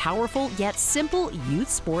 delivering a powerful yet simple youth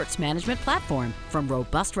sports management platform. From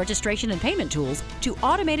robust registration and payment tools to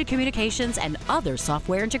automated communications and other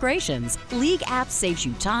software integrations, League Apps saves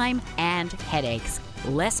you time and headaches.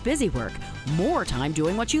 Less busy work, more time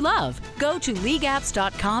doing what you love. Go to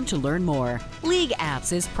leagueapps.com to learn more. League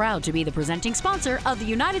Apps is proud to be the presenting sponsor of the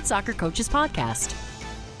United Soccer Coaches podcast.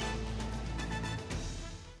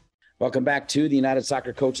 Welcome back to the United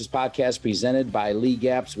Soccer Coaches Podcast presented by League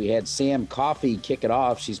Apps. We had Sam Coffey kick it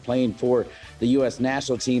off. She's playing for the U.S.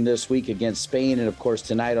 national team this week against Spain. And, of course,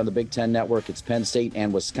 tonight on the Big Ten Network, it's Penn State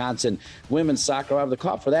and Wisconsin women's soccer. I'll have the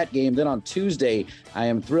call for that game. Then on Tuesday, I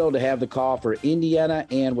am thrilled to have the call for Indiana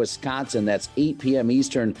and Wisconsin. That's 8 p.m.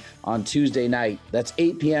 Eastern on Tuesday night. That's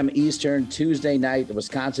 8 p.m. Eastern Tuesday night. The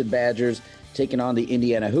Wisconsin Badgers taking on the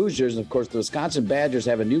Indiana Hoosiers. And, of course, the Wisconsin Badgers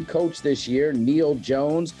have a new coach this year, Neil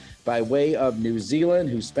Jones, by way of New Zealand,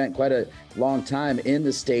 who spent quite a long time in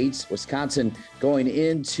the States. Wisconsin going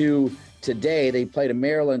into today, they play to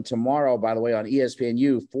Maryland tomorrow, by the way, on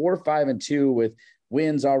ESPNU, 4-5-2 with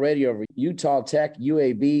wins already over Utah Tech,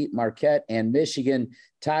 UAB, Marquette, and Michigan.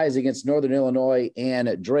 Ties against Northern Illinois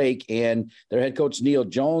and Drake. And their head coach, Neil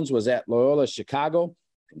Jones, was at Loyola Chicago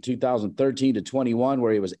from 2013 to 21,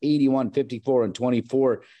 where he was 81, 54, and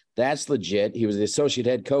 24. That's legit. He was the associate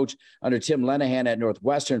head coach under Tim Lenahan at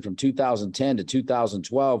Northwestern from 2010 to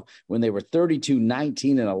 2012 when they were 32,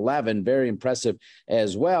 19, and 11. Very impressive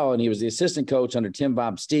as well. And he was the assistant coach under Tim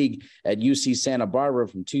Bob Stieg at UC Santa Barbara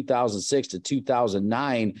from 2006 to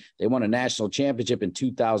 2009. They won a national championship in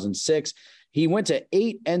 2006. He went to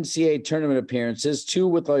 8 NCAA tournament appearances, 2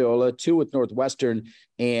 with Loyola, 2 with Northwestern,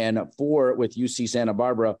 and 4 with UC Santa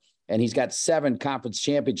Barbara. And he's got 7 conference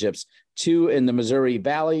championships, 2 in the Missouri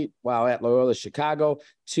Valley while at Loyola Chicago,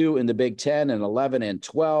 2 in the Big Ten, and 11 and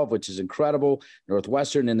 12, which is incredible.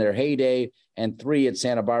 Northwestern in their heyday, and 3 at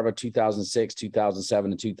Santa Barbara, 2006,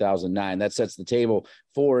 2007, and 2009. That sets the table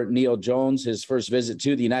for Neil Jones, his first visit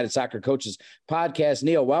to the United Soccer Coaches Podcast.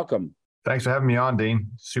 Neil, welcome. Thanks for having me on,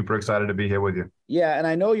 Dean. Super excited to be here with you. Yeah, and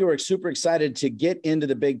I know you were super excited to get into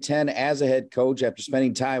the Big Ten as a head coach after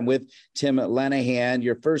spending time with Tim Lenahan.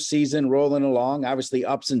 Your first season rolling along, obviously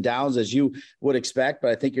ups and downs as you would expect,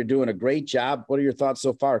 but I think you're doing a great job. What are your thoughts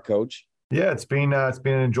so far, Coach? Yeah, it's been an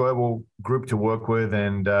enjoyable group to work with,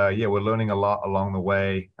 and we're learning a lot along the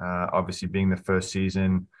way. Obviously, being the first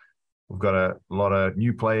season, we've got a lot of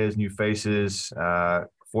new players, new faces.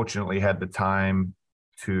 Fortunately, had the time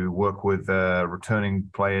to work with returning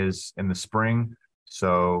players in the spring.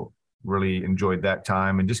 So really enjoyed that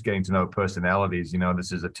time and just getting to know personalities. You know,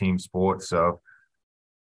 this is a team sport. So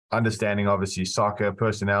understanding obviously soccer,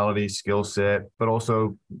 personality, skill set, but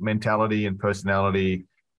also mentality and personality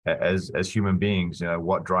as human beings. You know,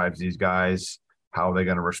 what drives these guys, how are they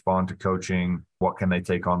going to respond to coaching, what can they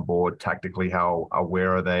take on board tactically, how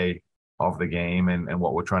aware are they of the game and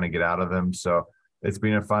what we're trying to get out of them. So it's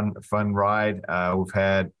been a fun ride. We've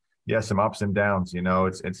had, some ups and downs. You know,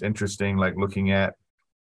 it's interesting, like looking at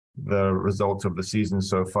the results of the season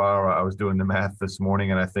so far. I was doing the math this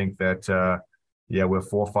morning, and I think that, we're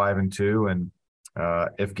 4-5-2. And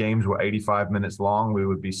if games were 85 minutes long, we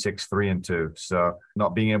would be 6-3-2. So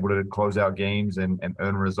not being able to close out games and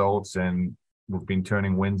earn results. And we've been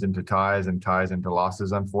turning wins into ties and ties into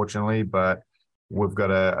losses, unfortunately. But we've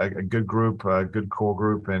got a good group, a good core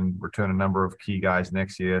group, and return a number of key guys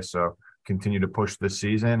next year. So continue to push this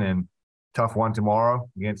season, and tough one tomorrow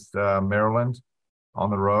against Maryland on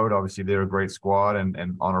the road. Obviously, they're a great squad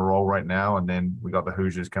and on a roll right now. And then we got the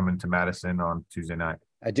Hoosiers coming to Madison on Tuesday night.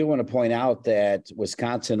 I do want to point out that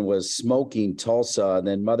Wisconsin was smoking Tulsa, and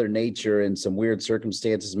then Mother Nature in some weird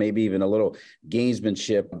circumstances, maybe even a little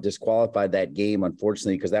gamesmanship, disqualified that game,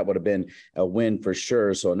 unfortunately, because that would have been a win for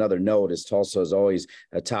sure. So another note is Tulsa is always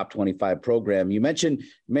a top 25 program. You mentioned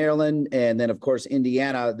Maryland and then, of course,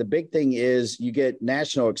 Indiana. The big thing is you get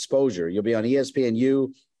national exposure. You'll be on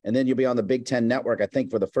ESPNU, and then you'll be on the Big Ten Network, I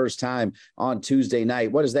think, for the first time on Tuesday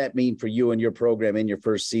night. What does that mean for you and your program in your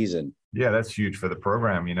first season? Yeah, that's huge for the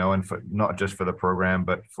program, you know, and for not just for the program,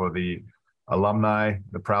 but for the alumni,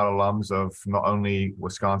 the proud alums of not only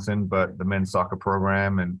Wisconsin, but the men's soccer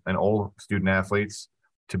program and all student athletes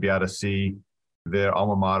to be able to see their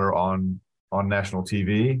alma mater on national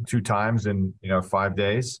TV 2 times in, 5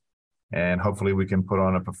 days. And hopefully we can put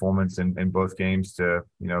on a performance in both games to,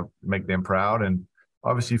 make them proud. And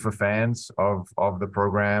obviously for fans of the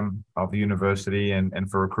program, of the university, and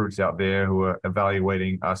for recruits out there who are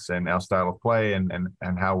evaluating us and our style of play and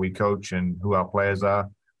how we coach and who our players are,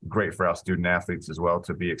 great for our student athletes as well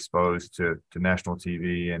to be exposed to national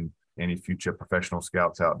TV and any future professional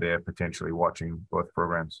scouts out there potentially watching both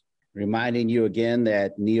programs. Reminding you again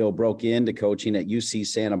that Neil broke into coaching at UC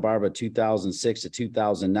Santa Barbara 2006 to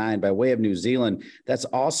 2009 by way of New Zealand. That's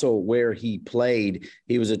also where he played.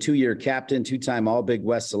 He was a 2-year captain, 2-time All-Big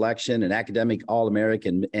West selection, an academic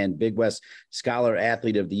All-American and Big West Scholar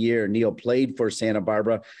Athlete of the Year. Neil played for Santa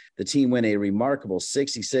Barbara. The team went a remarkable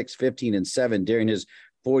 66, 15, and 7 during his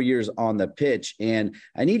 4 years on the pitch. And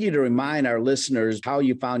I need you to remind our listeners how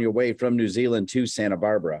you found your way from New Zealand to Santa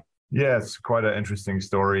Barbara. Yeah, it's quite an interesting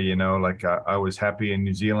story. You know, like I was happy in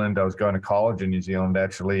New Zealand. I was going to college in New Zealand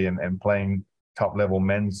actually, and playing top level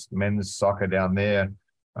men's soccer down there.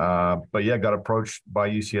 But yeah, got approached by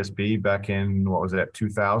UCSB back in, what was it,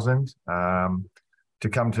 2000, to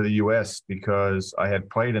come to the US because I had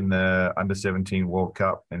played in the Under-17 World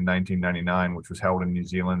Cup in 1999, which was held in New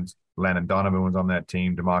Zealand. Landon Donovan was on that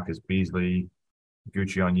team, DeMarcus Beasley,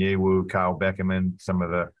 Gucci Onyewu, Kyle Beckerman, some of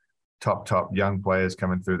the top young players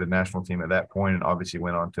coming through the national team at that point, and obviously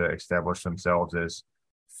went on to establish themselves as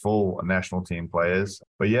full national team players.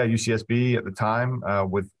 But yeah, UCSB at the time,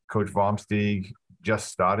 with Coach Vormsteeg just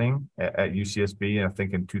starting at UCSB, and I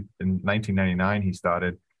think in 1999 he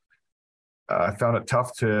started. I found it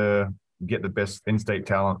tough to get the best in-state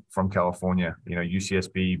talent from California. You know,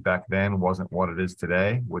 UCSB back then wasn't what it is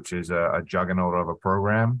today, which is a juggernaut of a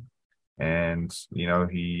program. And, you know,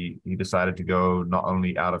 he decided to go not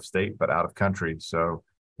only out of state, but out of country. So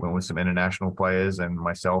went with some international players, and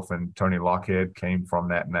myself and Tony Lockhead came from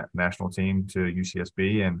that national team to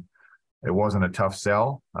UCSB. And it wasn't a tough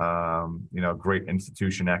sell. You know, great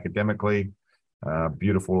institution academically,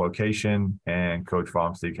 beautiful location. And Coach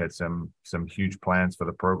Vormsteeg had some huge plans for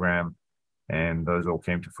the program. And those all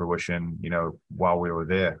came to fruition, you know, while we were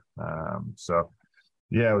there. So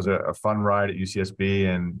yeah, it was a fun ride at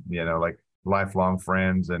UCSB, and, you know, like lifelong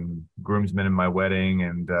friends and groomsmen in my wedding,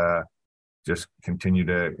 and just continue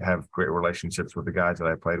to have great relationships with the guys that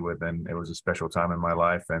I played with. And it was a special time in my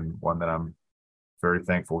life, and one that I'm very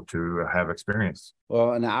thankful to have experienced.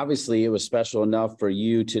 Well, and obviously it was special enough for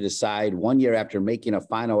you to decide 1 year after making a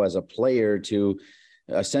final as a player to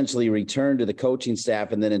essentially return to the coaching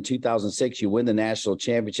staff. And then in 2006, you win the national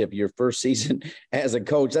championship, your first season as a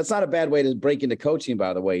coach. That's not a bad way to break into coaching,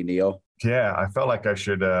 by the way, Neil. Yeah, I felt like I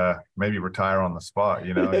should maybe retire on the spot.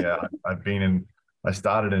 You know, yeah, I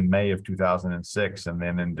started in May of 2006, and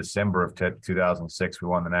then in December of 2006, we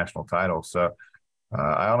won the national title. So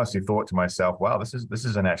I honestly thought to myself, wow, this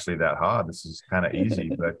isn't actually that hard. This is kind of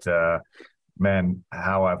easy. But man,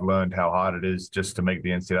 how I've learned how hard it is just to make the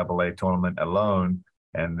NCAA tournament alone.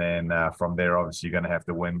 And then from there, obviously, you're going to have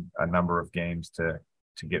to win a number of games to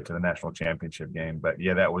get to the national championship game. But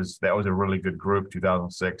yeah, that was a really good group.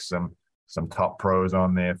 2006, some top pros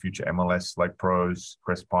on there, future MLS like pros.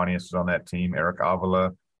 Chris Pontius was on that team. Eric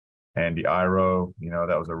Avila, Andy Iro. You know,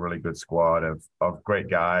 that was a really good squad of great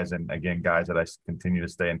guys, and again, guys that I continue to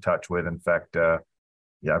stay in touch with. In fact,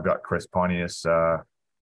 yeah, I've got Chris Pontius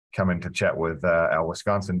coming to chat with our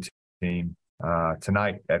Wisconsin team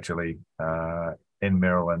tonight, actually. In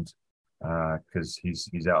Maryland, because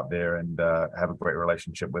he's out there, and have a great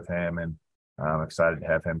relationship with him, and I'm excited to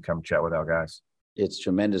have him come chat with our guys. It's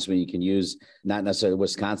tremendous when you can use not necessarily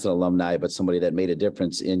Wisconsin alumni, but somebody that made a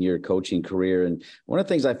difference in your coaching career. And one of the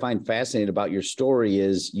things I find fascinating about your story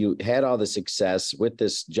is you had all the success with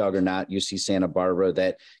this juggernaut, UC Santa Barbara,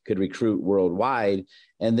 that could recruit worldwide.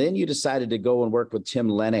 And then you decided to go and work with Tim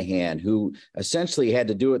Lenahan, who essentially had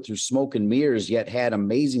to do it through smoke and mirrors, yet had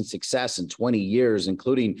amazing success in 20 years,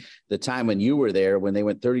 including the time when you were there, when they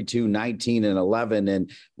went 32, 19, and 11,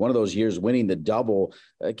 and one of those years winning the double.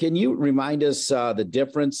 Can you remind us the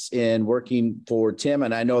difference in working for Tim?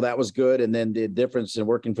 And I know that was good. And then the difference in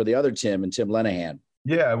working for the other Tim and Tim Lenahan.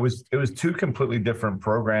 Yeah, it was two completely different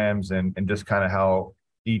programs, and just kind of how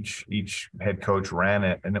each head coach ran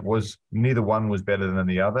it, and it was neither one was better than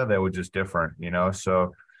the other. They were just different, you know.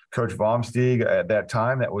 So Coach Vormsteeg at that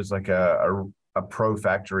time, that was like a pro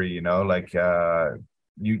factory, you know, like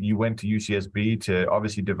you went to UCSB to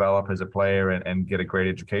obviously develop as a player and get a great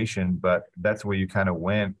education, but that's where you kind of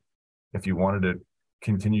went if you wanted to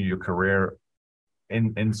continue your career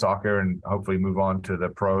in soccer and hopefully move on to the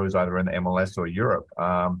pros, either in the MLS or Europe.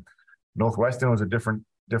 Northwestern was a different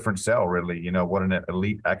sell, really. You know, what an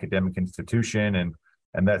elite academic institution,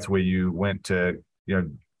 and that's where you went to, you know,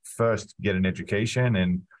 first get an education.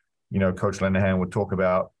 And, you know, Coach Lenahan would talk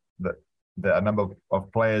about that a number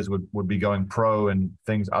of players would be going pro and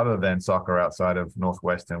things other than soccer outside of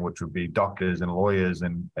Northwestern, which would be doctors and lawyers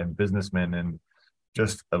and businessmen and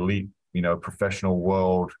just elite, you know, professional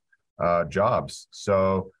world jobs.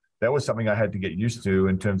 So that was something I had to get used to,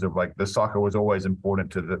 in terms of, like, the soccer was always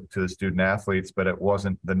important to the student athletes, but it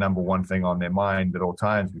wasn't the number one thing on their mind at all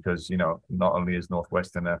times, because, you know, not only is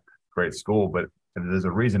Northwestern a great school, but there's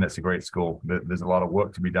a reason it's a great school. There's a lot of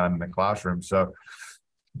work to be done in the classroom. So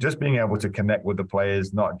just being able to connect with the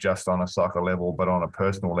players, not just on a soccer level, but on a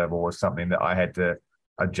personal level, was something that I had to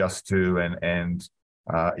adjust to and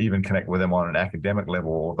even connect with them on an academic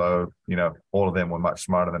level, although, you know, all of them were much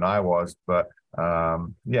smarter than I was. But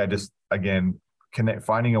yeah, just again,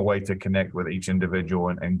 finding a way to connect with each individual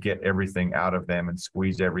and get everything out of them and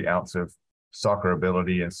squeeze every ounce of soccer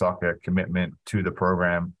ability and soccer commitment to the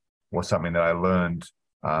program was something that I learned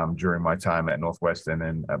during my time at Northwestern,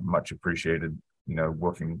 and much appreciated,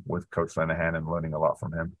 working with Coach Lenihan and learning a lot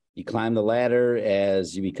from him. You climb the ladder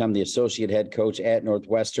as you become the associate head coach at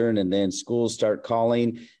Northwestern, and then schools start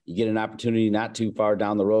calling. You get an opportunity not too far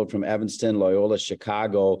down the road from Evanston, Loyola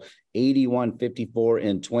Chicago, 81, 54,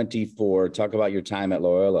 and 24. Talk about your time at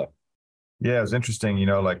Loyola. Yeah, it was interesting.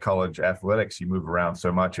 Like college athletics, you move around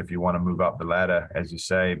so much if you want to move up the ladder, as you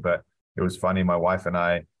say. But it was funny. My wife and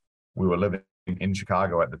I, we were living in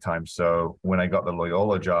Chicago at the time. So when I got the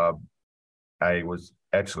Loyola job,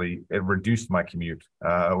 it reduced my commute,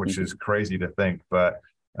 which is crazy to think. But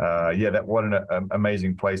what an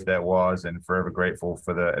amazing place that was, and forever grateful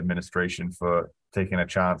for the administration for taking a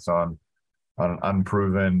chance on an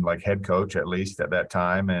unproven head coach, at least at that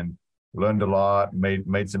time, and learned a lot,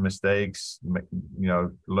 made some mistakes,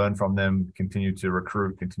 learned from them, continued to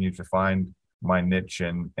recruit, continued to find my niche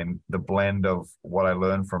and the blend of what I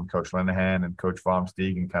learned from Coach Lenihan and Coach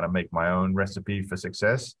Farmsteeg, and kind of make my own recipe for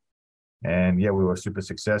success. And we were super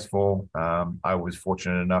successful. I was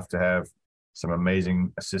fortunate enough to have some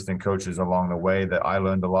amazing assistant coaches along the way that I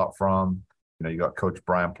learned a lot from. You got Coach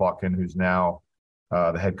Brian Plotkin, who's now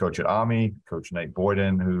the head coach at Army, Coach Nate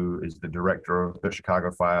Boyden, who is the director of the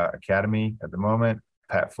Chicago Fire Academy at the moment,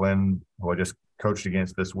 Pat Flynn, who I just coached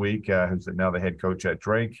against this week, who's now the head coach at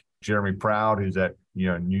Drake, Jeremy Proud, who's at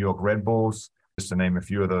New York Red Bulls, just to name a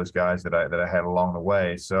few of those guys that I had along the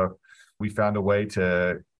way. So we found a way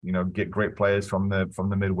to get great players from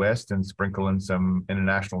the Midwest and sprinkle in some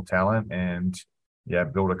international talent, and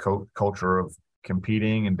build a culture of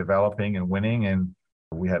competing and developing and winning. And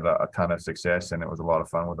we had a ton of success, and it was a lot of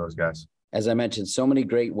fun with those guys. As I mentioned, so many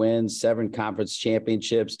great wins, 7 conference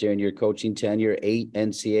championships during your coaching tenure, 8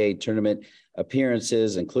 NCAA tournament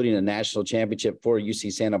appearances, including a national championship for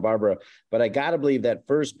UC Santa Barbara. But I got to believe that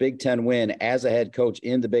first Big Ten win as a head coach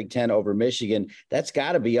in the Big Ten over Michigan, that's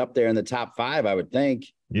got to be up there in the top 5, I would think.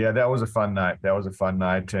 Yeah, that was a fun night.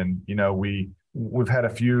 And, we've had a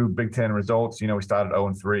few Big Ten results. We started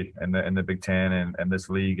 0-3 in the Big Ten, and this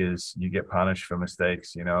league is, you get punished for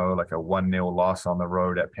mistakes, like a 1-0 loss on the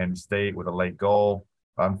road at Penn State with a late goal.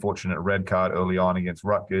 Unfortunate red card early on against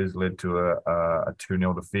Rutgers led to a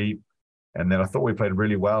 2-0 defeat. And then I thought we played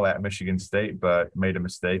really well at Michigan State, but made a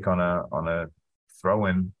mistake on a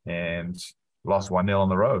throw-in and lost 1-0 on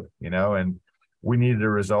the road, and we needed a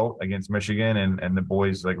result against Michigan, and the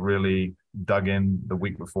boys really dug in the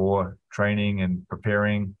week before training and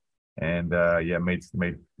preparing, and made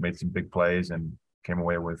some big plays and came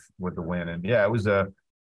away with the win. And it was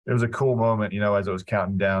a cool moment, as it was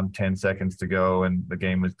counting down 10 seconds to go and the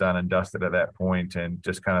game was done and dusted at that point, and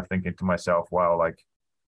just kind of thinking to myself, wow,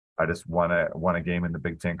 I just won a game in the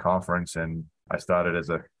Big Ten Conference. And I started as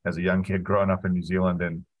a young kid growing up in New Zealand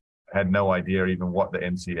and had no idea even what the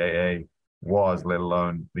NCAA was, let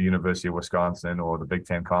alone the University of Wisconsin or the Big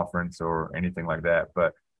Ten Conference or anything like that.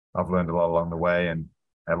 But I've learned a lot along the way and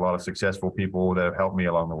had a lot of successful people that have helped me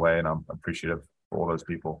along the way, and I'm appreciative for all those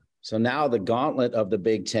people. So now the gauntlet of the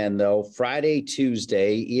Big Ten, though, Friday,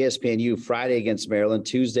 Tuesday, ESPNU, Friday against Maryland,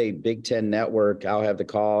 Tuesday, Big Ten Network. I'll have the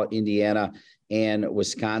call, Indiana and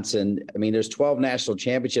Wisconsin. I mean, there's 12 national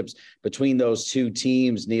championships between those two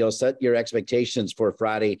teams. Neil, set your expectations for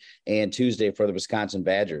Friday and Tuesday for the Wisconsin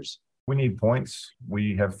Badgers. We need points.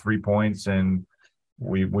 We have 3 points, and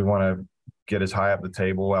we want to get as high up the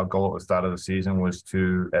table. Our goal at the start of the season was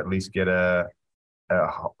to at least get a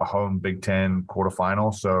home Big Ten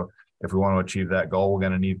quarterfinal. So if we want to achieve that goal, we're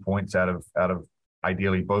going to need points out of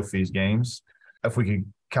ideally both these games. If we could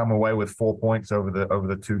come away with 4 points over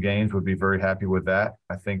the 2 games, we'd be very happy with that.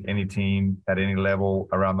 I think any team at any level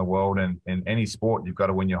around the world and in any sport, you've got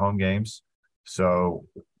to win your home games. So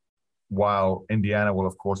while Indiana will,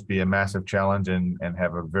 of course, be a massive challenge and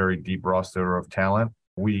have a very deep roster of talent,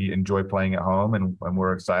 we enjoy playing at home, and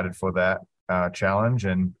we're excited for that challenge.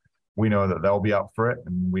 And we know that they'll be up for it,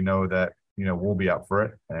 and we know that, we'll be up for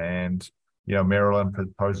it. And, Maryland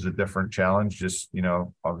poses a different challenge. Just,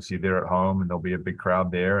 obviously they're at home and there'll be a big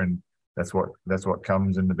crowd there. And that's what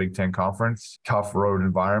comes in the Big Ten Conference, tough road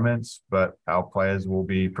environments, but our players will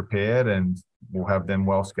be prepared and we'll have them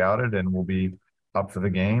well scouted and we'll be up for the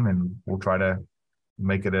game, and we'll try to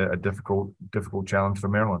make it a difficult challenge for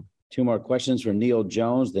Maryland. Two more questions from Neil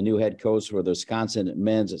Jones, the new head coach for the Wisconsin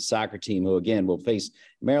men's soccer team, who again will face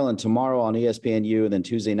Maryland tomorrow on ESPNU, and then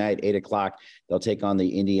Tuesday night, 8:00, they'll take on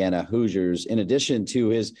the Indiana Hoosiers. In addition to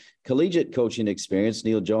his collegiate coaching experience,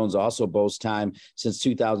 Neil Jones also boasts time since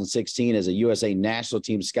 2016 as a USA national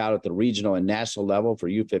team scout at the regional and national level for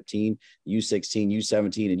U15, U16,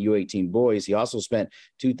 U17, and U18 boys. He also spent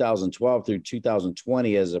 2012 through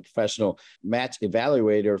 2020 as a professional match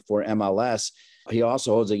evaluator for MLS. He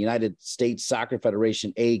also holds a United States Soccer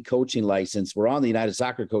Federation A coaching license. We're on the United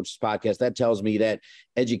Soccer Coaches podcast. That tells me that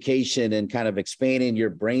education and kind of expanding your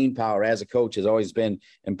brain power as a coach has always been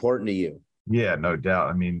important to you. Yeah, no doubt.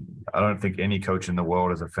 I mean, I don't think any coach in the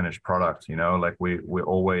world is a finished product. You know, like we're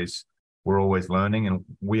always learning, and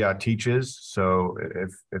we are teachers. So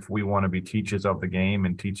if we want to be teachers of the game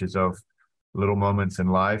and teachers of little moments in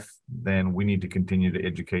life, then we need to continue to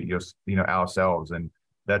educate ourselves, and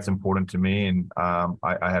that's important to me. And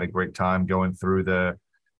I had a great time going through the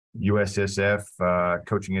USSF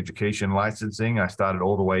coaching education licensing. I started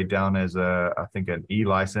all the way down as an E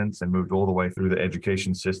license and moved all the way through the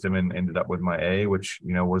education system and ended up with my A, which,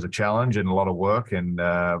 was a challenge and a lot of work. And,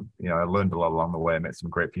 I learned a lot along the way. I met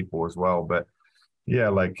some great people as well. But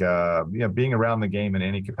yeah, being around the game in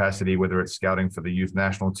any capacity, whether it's scouting for the youth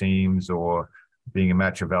national teams or being a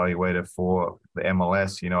match evaluator for the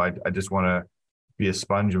MLS, I just want to be a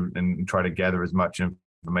sponge and try to gather as much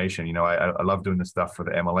information. I love doing this stuff for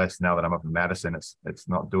the MLS. Now that I'm up in Madison, it's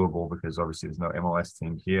not doable because obviously there's no MLS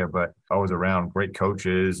team here, but I was around great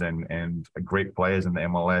coaches and great players in the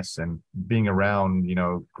MLS, and being around,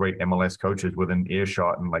 great MLS coaches within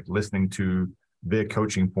earshot and listening to their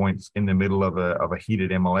coaching points in the middle of a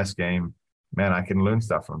heated MLS game, man, I can learn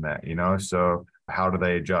stuff from that, So how do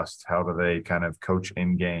they adjust? How do they kind of coach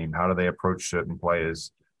in game? How do they approach certain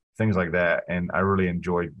players? Things like that. And I really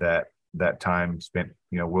enjoyed that time spent,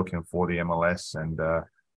 working for the MLS. And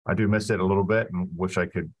I do miss it a little bit and wish I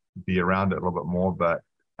could be around it a little bit more, but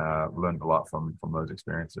learned a lot from those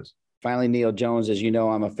experiences. Finally, Neil Jones, as you know,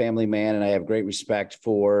 I'm a family man and I have great respect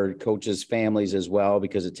for coaches' families as well,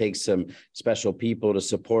 because it takes some special people to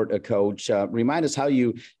support a coach. Remind us how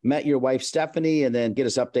you met your wife, Stephanie, and then get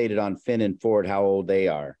us updated on Finn and Ford, how old they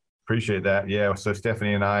are. Appreciate that. Yeah. So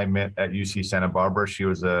Stephanie and I met at UC Santa Barbara. She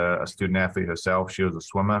was a student athlete herself. She was a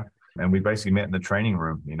swimmer. And we basically met in the training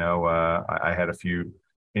room. I had a few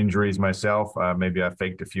injuries myself. Maybe I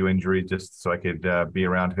faked a few injuries just so I could be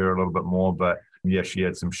around her a little bit more. But yeah, she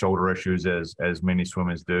had some shoulder issues as many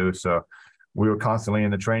swimmers do. So we were constantly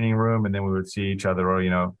in the training room, and then we would see each other,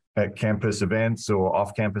 at campus events or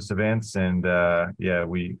off-campus events, and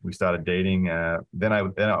we started dating. Then I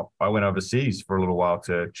went overseas for a little while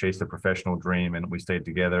to chase the professional dream, and we stayed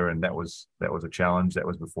together. And that was a challenge. That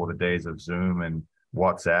was before the days of Zoom and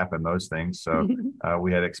WhatsApp and those things. So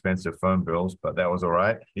we had expensive phone bills, but that was all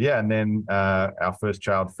right. Yeah, and then our first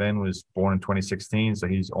child, Finn, was born in 2016, so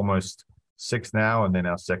he's almost 6 now. And then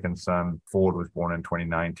our second son, Ford, was born in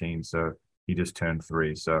 2019, so he just turned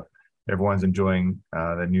 3. So everyone's enjoying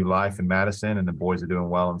their new life in Madison, and the boys are doing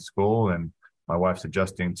well in school. And my wife's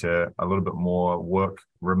adjusting to a little bit more work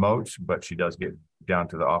remote, but she does get down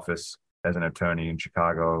to the office as an attorney in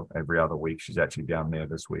Chicago every other week. She's actually down there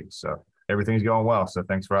this week. So everything's going well. So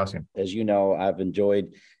thanks for asking. As you know, I've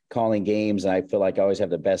enjoyed calling games, and I feel like I always have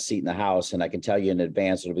the best seat in the house. And I can tell you in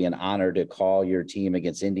advance, it'll be an honor to call your team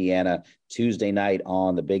against Indiana Tuesday night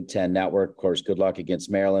on the Big Ten Network. Of course, good luck against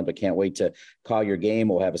Maryland, but can't wait to call your game.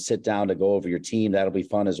 We'll have a sit down to go over your team. That'll be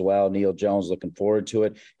fun as well. Neil Jones, looking forward to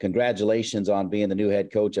it. Congratulations on being the new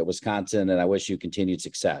head coach at Wisconsin, and I wish you continued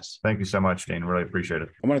success. Thank you so much, Dean. Really appreciate it.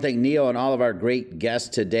 I want to thank Neil and all of our great guests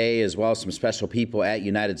today, as well as some special people at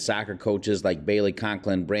United Soccer Coaches like Bailey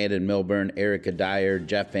Conklin, Brandon Milburn, Erica Dyer,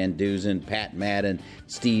 Jeff Van Duzen, Pat Madden,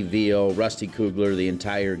 Steve Veal, Rusty Kugler, the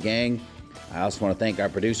entire gang. I also want to thank our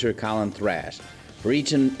producer, Colin Thrash. For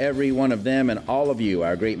each and every one of them and all of you,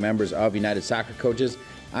 our great members of United Soccer Coaches,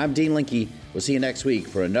 I'm Dean Linke. We'll see you next week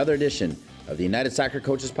for another edition of the United Soccer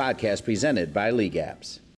Coaches podcast presented by League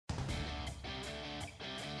Apps.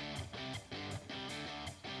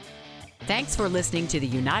 Thanks for listening to the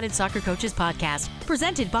United Soccer Coaches podcast,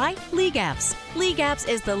 presented by League Apps. League Apps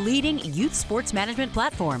is the leading youth sports management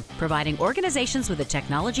platform, providing organizations with the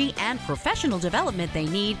technology and professional development they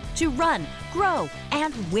need to run, grow,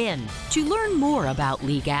 and win. To learn more about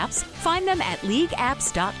League Apps, find them at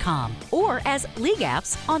leagueapps.com or as League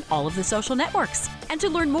Apps on all of the social networks. And to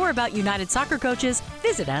learn more about United Soccer Coaches,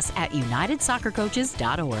 visit us at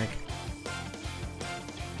unitedsoccercoaches.org.